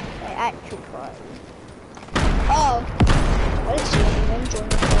 Like, actual party. Oh. I didn't see anyone join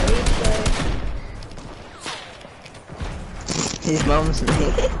the party, so... His mum's moaning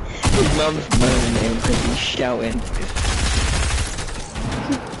at him because he's shouting.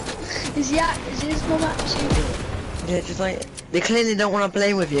 Is his mum actually? Yeah, just like, they clearly don't want to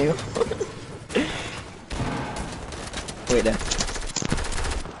play with you. Wait there.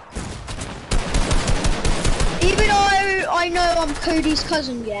 Even though I know I'm Cody's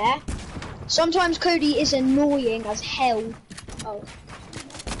cousin, yeah? Sometimes Cody is annoying as hell. Oh.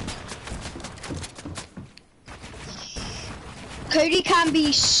 Cody can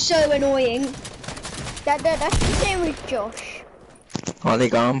be so annoying. That's the same with Josh. Oh, they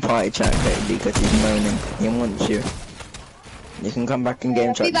go on party chat quickly because he's moaning. He wants you. You can come back in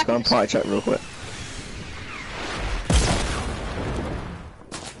game chat, just go on party chat real quick.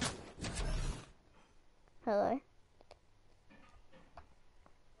 Hello.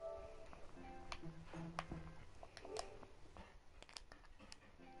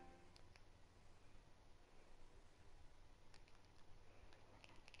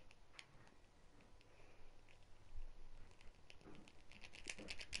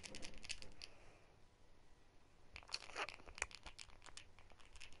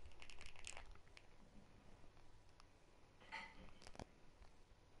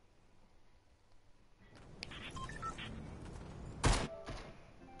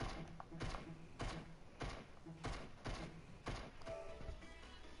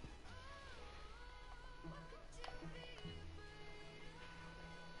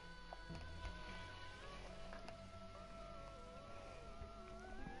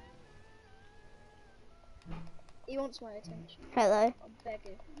 He wants my attention. Hello. I'm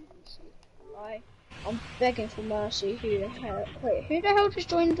begging for mercy. I'm begging for mercy. Who the hell? Wait, who the hell just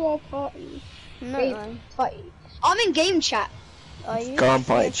joined our party? No. Party. I'm in game chat. Are you? Go on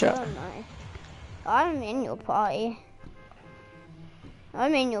party Yes, chat. I don't know. I'm in your party.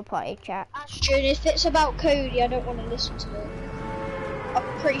 I'm in your party chat. Ashton, if it's about Cody, I don't want to listen to it.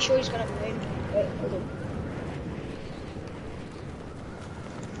 I'm pretty sure he's gonna win. Wait, hold on.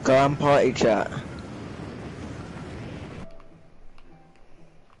 Go on party chat.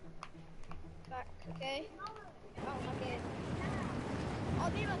 Back, okay? Oh, my game.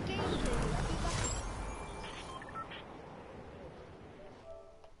 a bit of gameplay.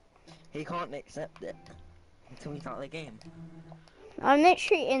 He can't accept it until he's out of the game. I'm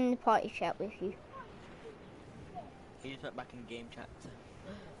literally in the party chat with you. He just went back in game chat to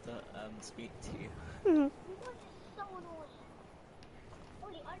speak to you. Mhm. You guys are so annoying.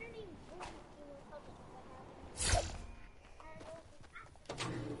 Ollie, I don't even want to do your cousin.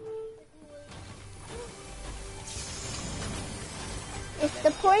 It's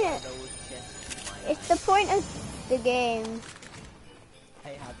the point of, it's the point of the game.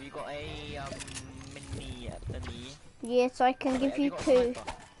 Hey, have you got a mini thingy? Yes, I can give you two.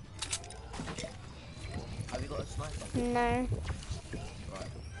 Have you got a sniper? No. Right.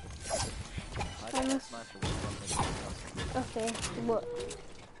 I got a sniper. Okay. What?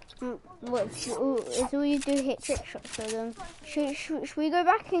 Is all you do hit trick shots for them? Should we go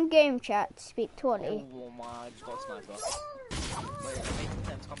back in game chat to speak to Ollie? Oh my, I just got a sniper. Wait, it makes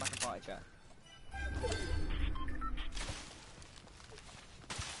sense. Come back and party chat.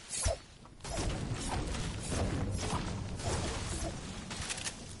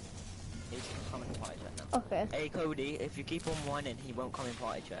 He can come in party chat now. Okay. Hey Cody, if you keep on whining, he won't come in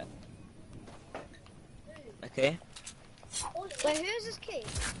party chat. Okay? Wait, who's this kid?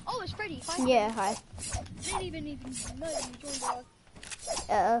 Oh, it's Freddy. Hi. Yeah, hi. Didn't even know that you joined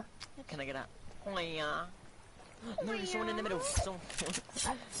us. Can I get out? Oh yeah. No, there's someone in the middle.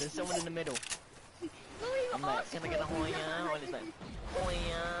 There's someone in the middle. I'm like, can I get a hoya? And it's like,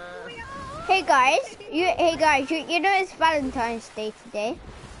 hoya. Hey guys, you know it's Valentine's Day today.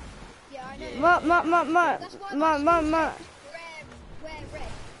 Yeah, I know.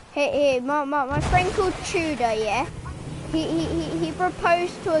 Hey, my friend called Tudor, yeah. He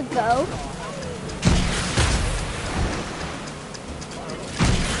proposed to a girl.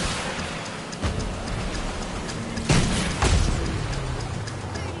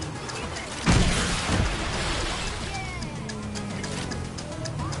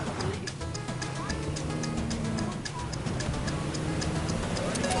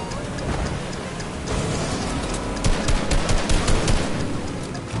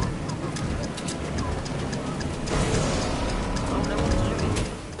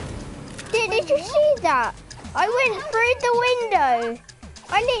 Did you see that? I went through the window.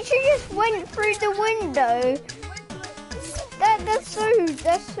 I literally just went through the window. That's so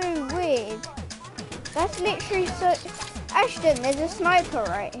weird. That's literally so. Ashton, there's a sniper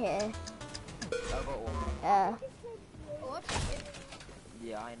right here. Yeah,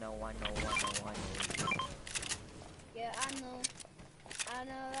 I know. Yeah, I know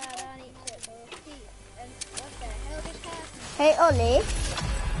that I need to go see. And what the hell just happened? Hey Ollie.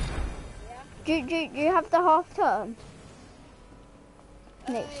 Do you have the half turn?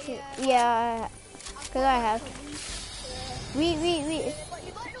 Next year. Yeah, because I have. We. But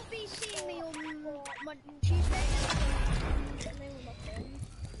you might not be seeing me on Tuesday.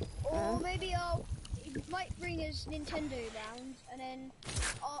 Or maybe he might bring his Nintendo round, and then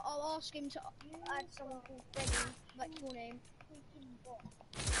I'll ask him to add someone called Freddy, like your name.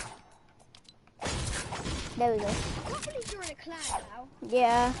 There we go. I can't believe you're in a clan now.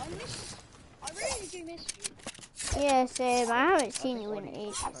 Yeah. I really do miss you. Yeah, same. I haven't seen you in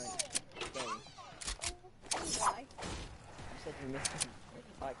ages. Why? You said you missed him.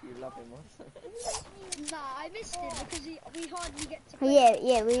 Like you love him or something. Nah, I missed him because we hardly get to play.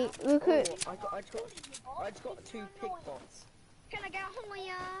 Yeah, we could. I just got 2 pig bots. Can I get a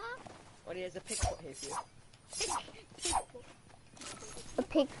hoya? Oh, there's a pig bot here for you. A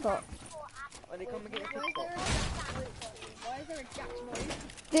pig bot. Oh, they come and get a pig bot. Why is there a jack mode?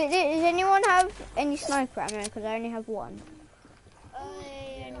 Does anyone have any sniper ammo? Because I only have one.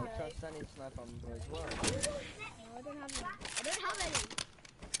 Yeah, trust any sniper ammo as well. No, I don't have any. I don't have any.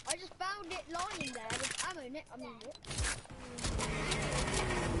 I just found it lying there with ammo in it. I mean, what?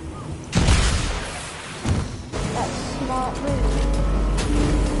 That's smart move.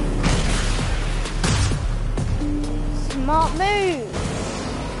 Smart move.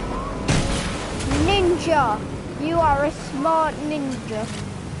 Ninja. You are a smart ninja.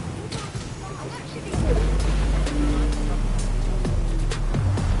 I'm actually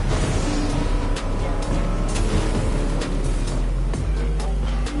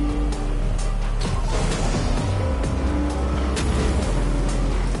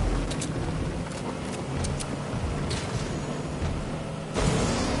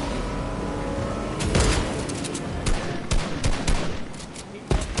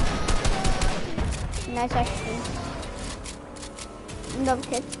Nice action. Another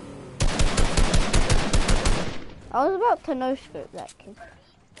kid. I was about to no-scope that kid.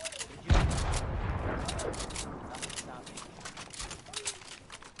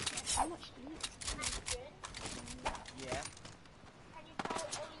 Yeah.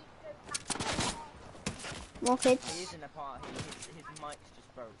 More kids. He is in a party. His mic's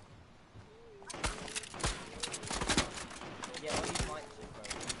just broke. Yeah, well, his mic's just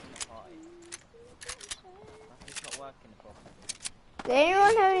broke. He's in a party. Like, it's not working properly. Does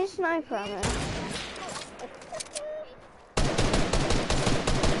anyone have any sniper ammo?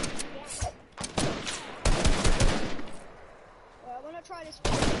 Well, I want to try this.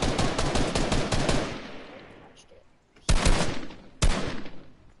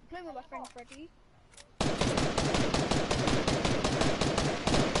 Playing with my friend Freddy.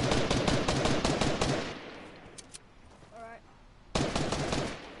 Alright.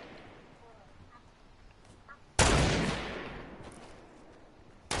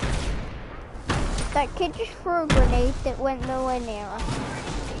 That kid just threw a grenade that went nowhere near us.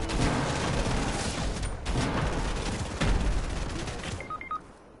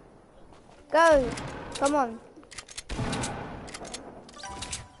 Go! Come on.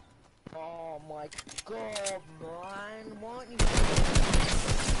 Oh my god, man! Why aren't you?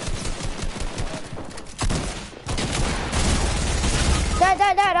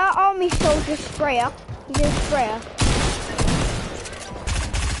 That army soldier sprayer. He's a sprayer.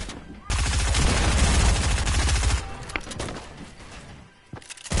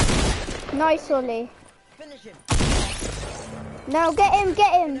 Nice, Ollie. Finish him! No, get him,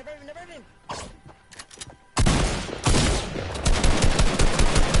 get him. Never him!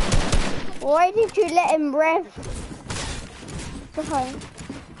 Why did you let him rev? Behind.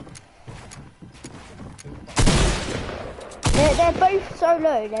 They're both so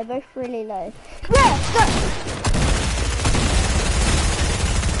low. They're both really low. Yes, go!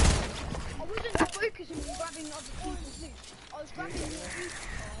 I wasn't focusing on grabbing other people's loot. I was grabbing your loot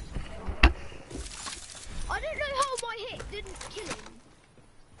card. I don't know how my hit didn't kill him.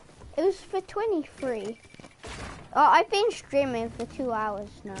 It was for 23. Oh, I've been streaming for 2 hours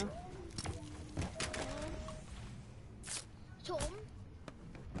now. Tom?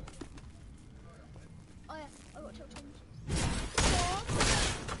 Oh yeah, I got to tell Tom. Tom?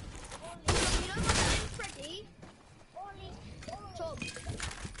 You know my friend Freddy? Tom?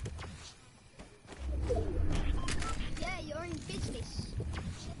 Yeah, you're in business.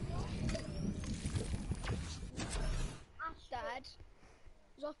 Dad,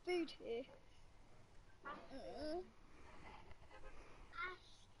 is our food here?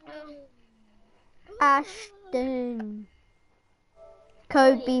 Ashton.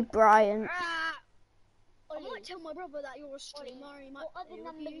 Kobe Bryant. I might tell my brother that you're a streamer. He might What other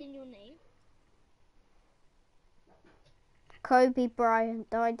numbers in your name? Kobe Bryant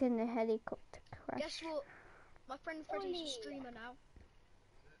died in a helicopter crash. Guess what? My friend Freddy's a streamer now.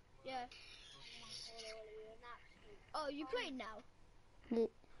 Yeah. Oh, you playing now? Yeah.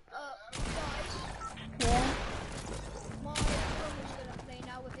 Guys, Yeah. my brother's gonna play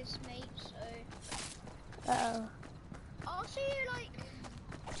now with his mate, so Uh-oh. I'll see you like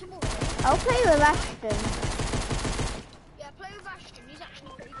tomorrow. I'll play with Ashton. Yeah, play with Ashton. He's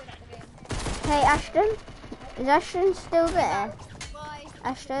actually pretty good at the game. Hey, Ashton. Is Ashton still there? Bye.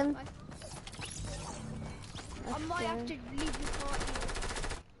 Ashton. Bye. I might have to leave the party.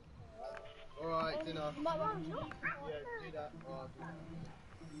 Alright, dinner. You might have to leave the Yeah, party. do that.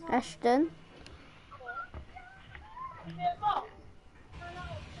 Ashton.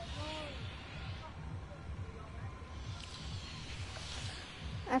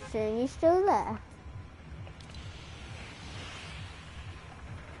 Ashton, you still there?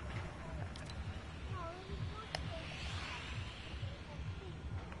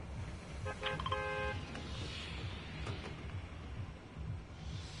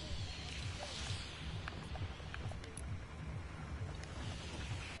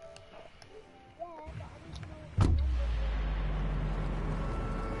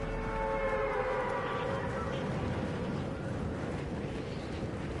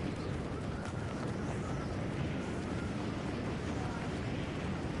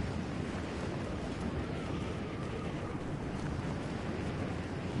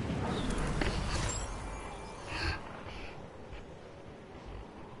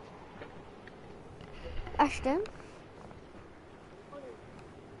 Ashton?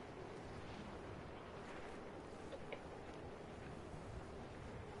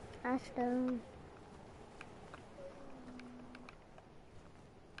 Ashton.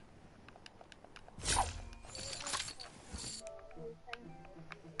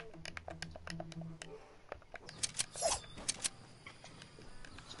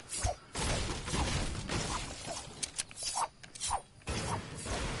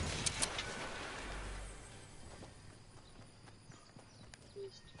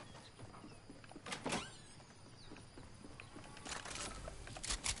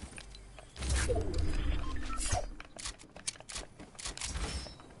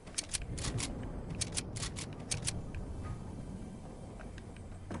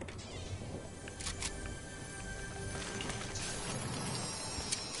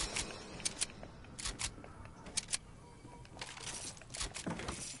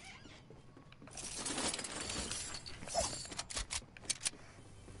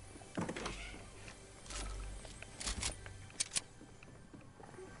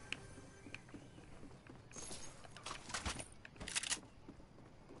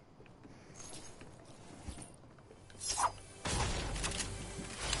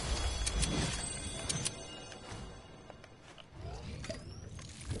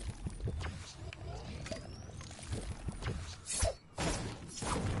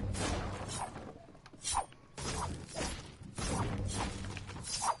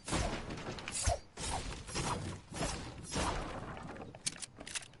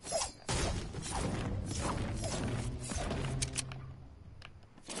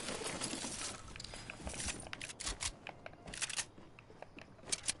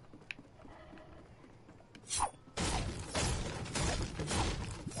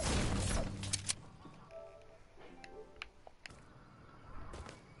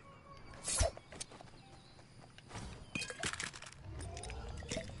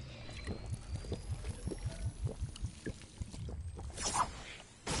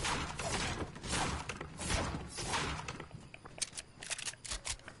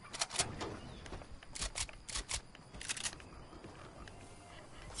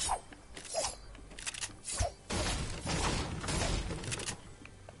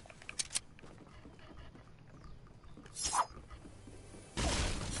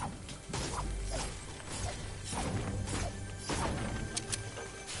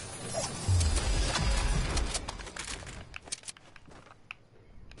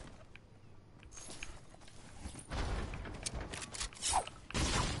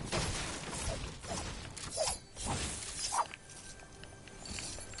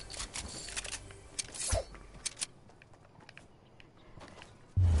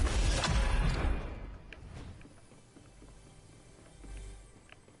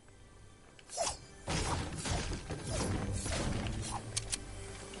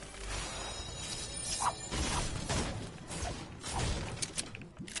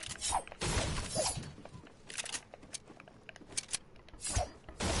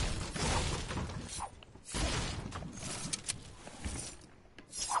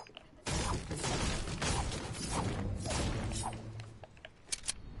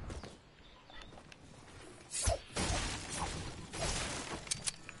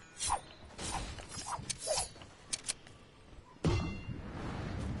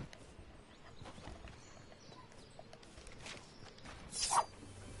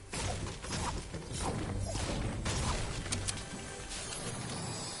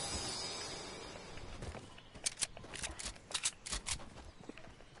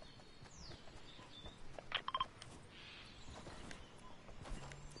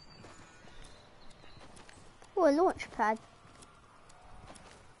 Oh, a launch pad.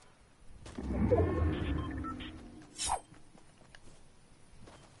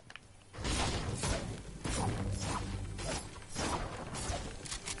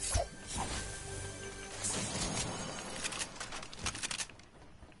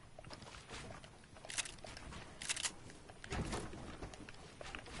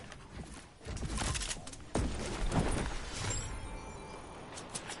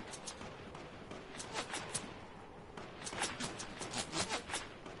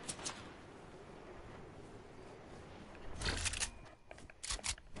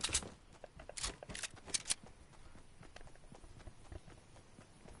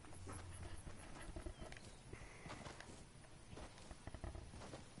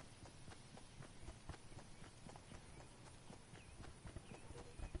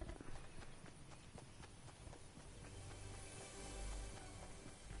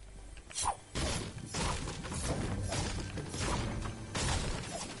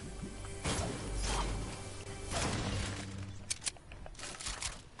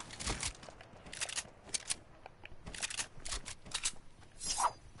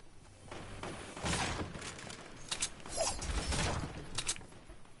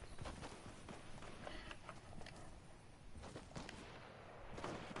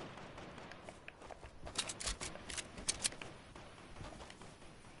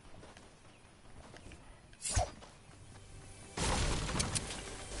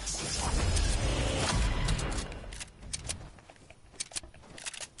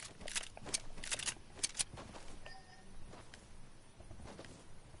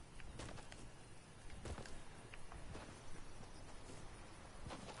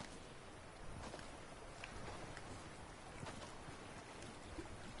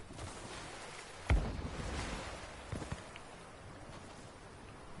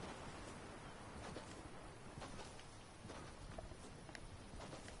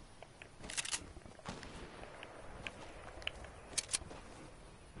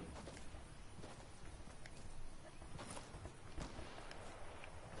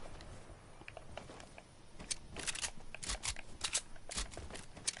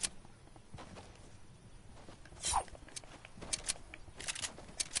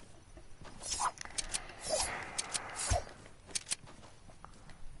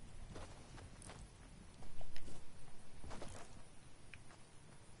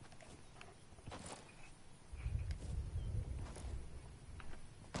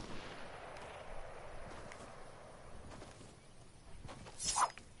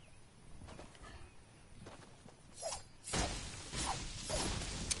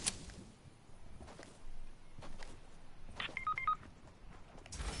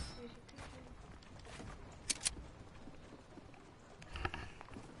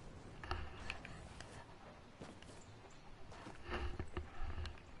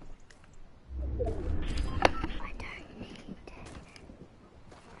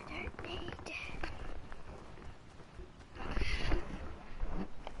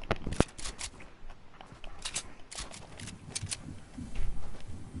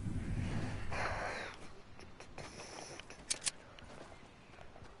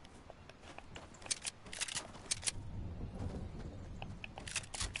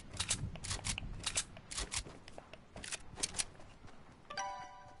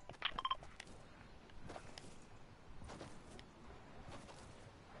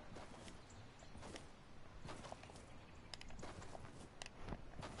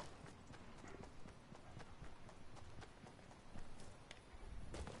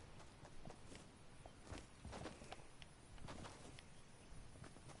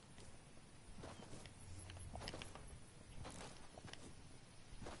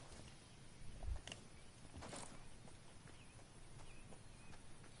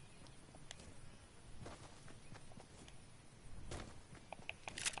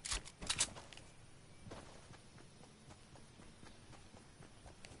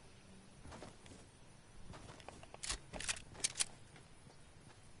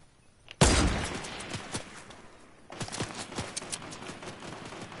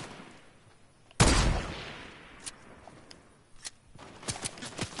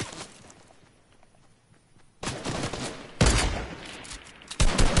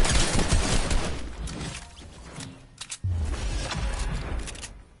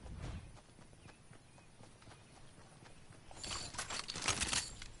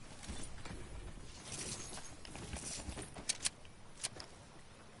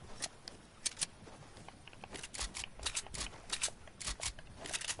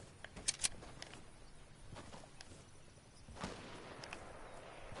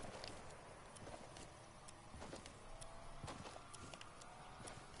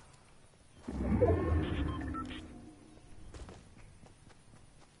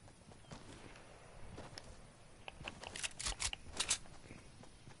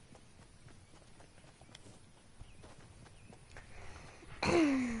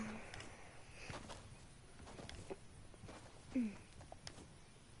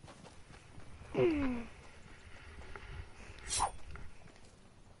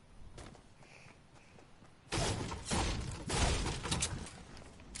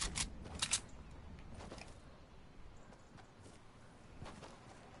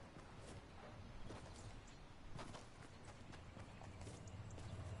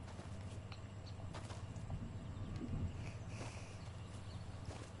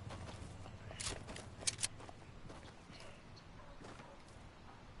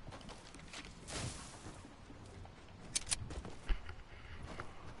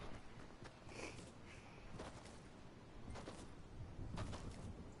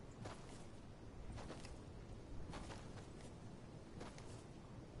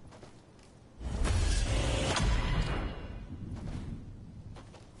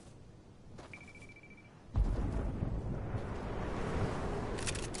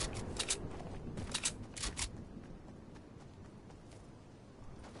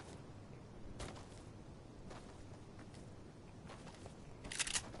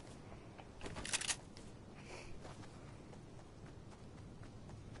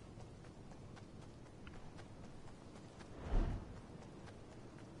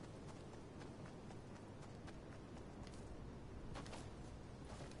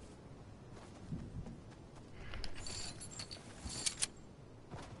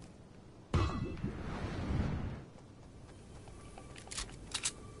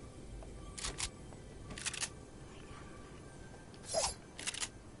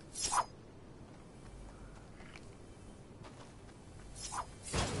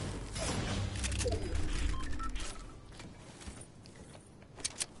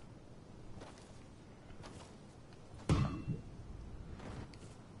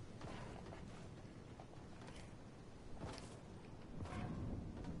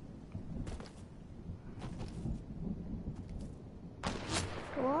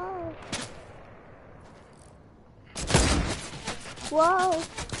 Whoa. Whoa.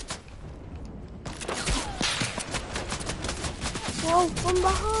 Whoa, from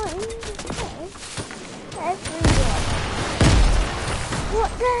behind. Okay. Everywhere.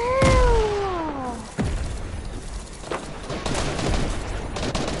 What the hell?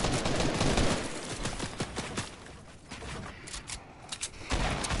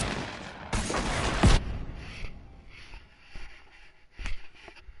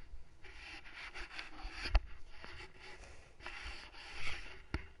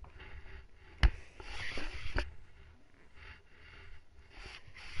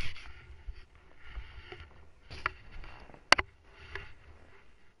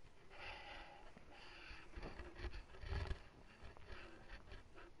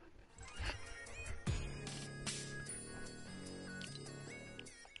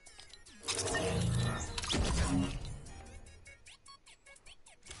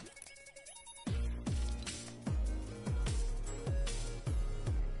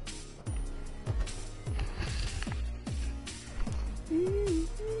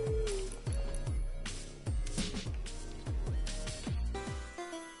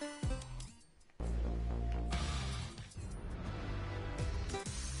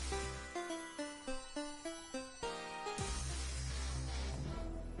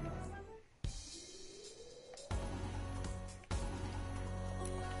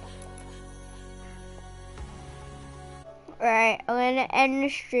 Right, I'm gonna end the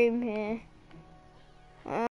stream here.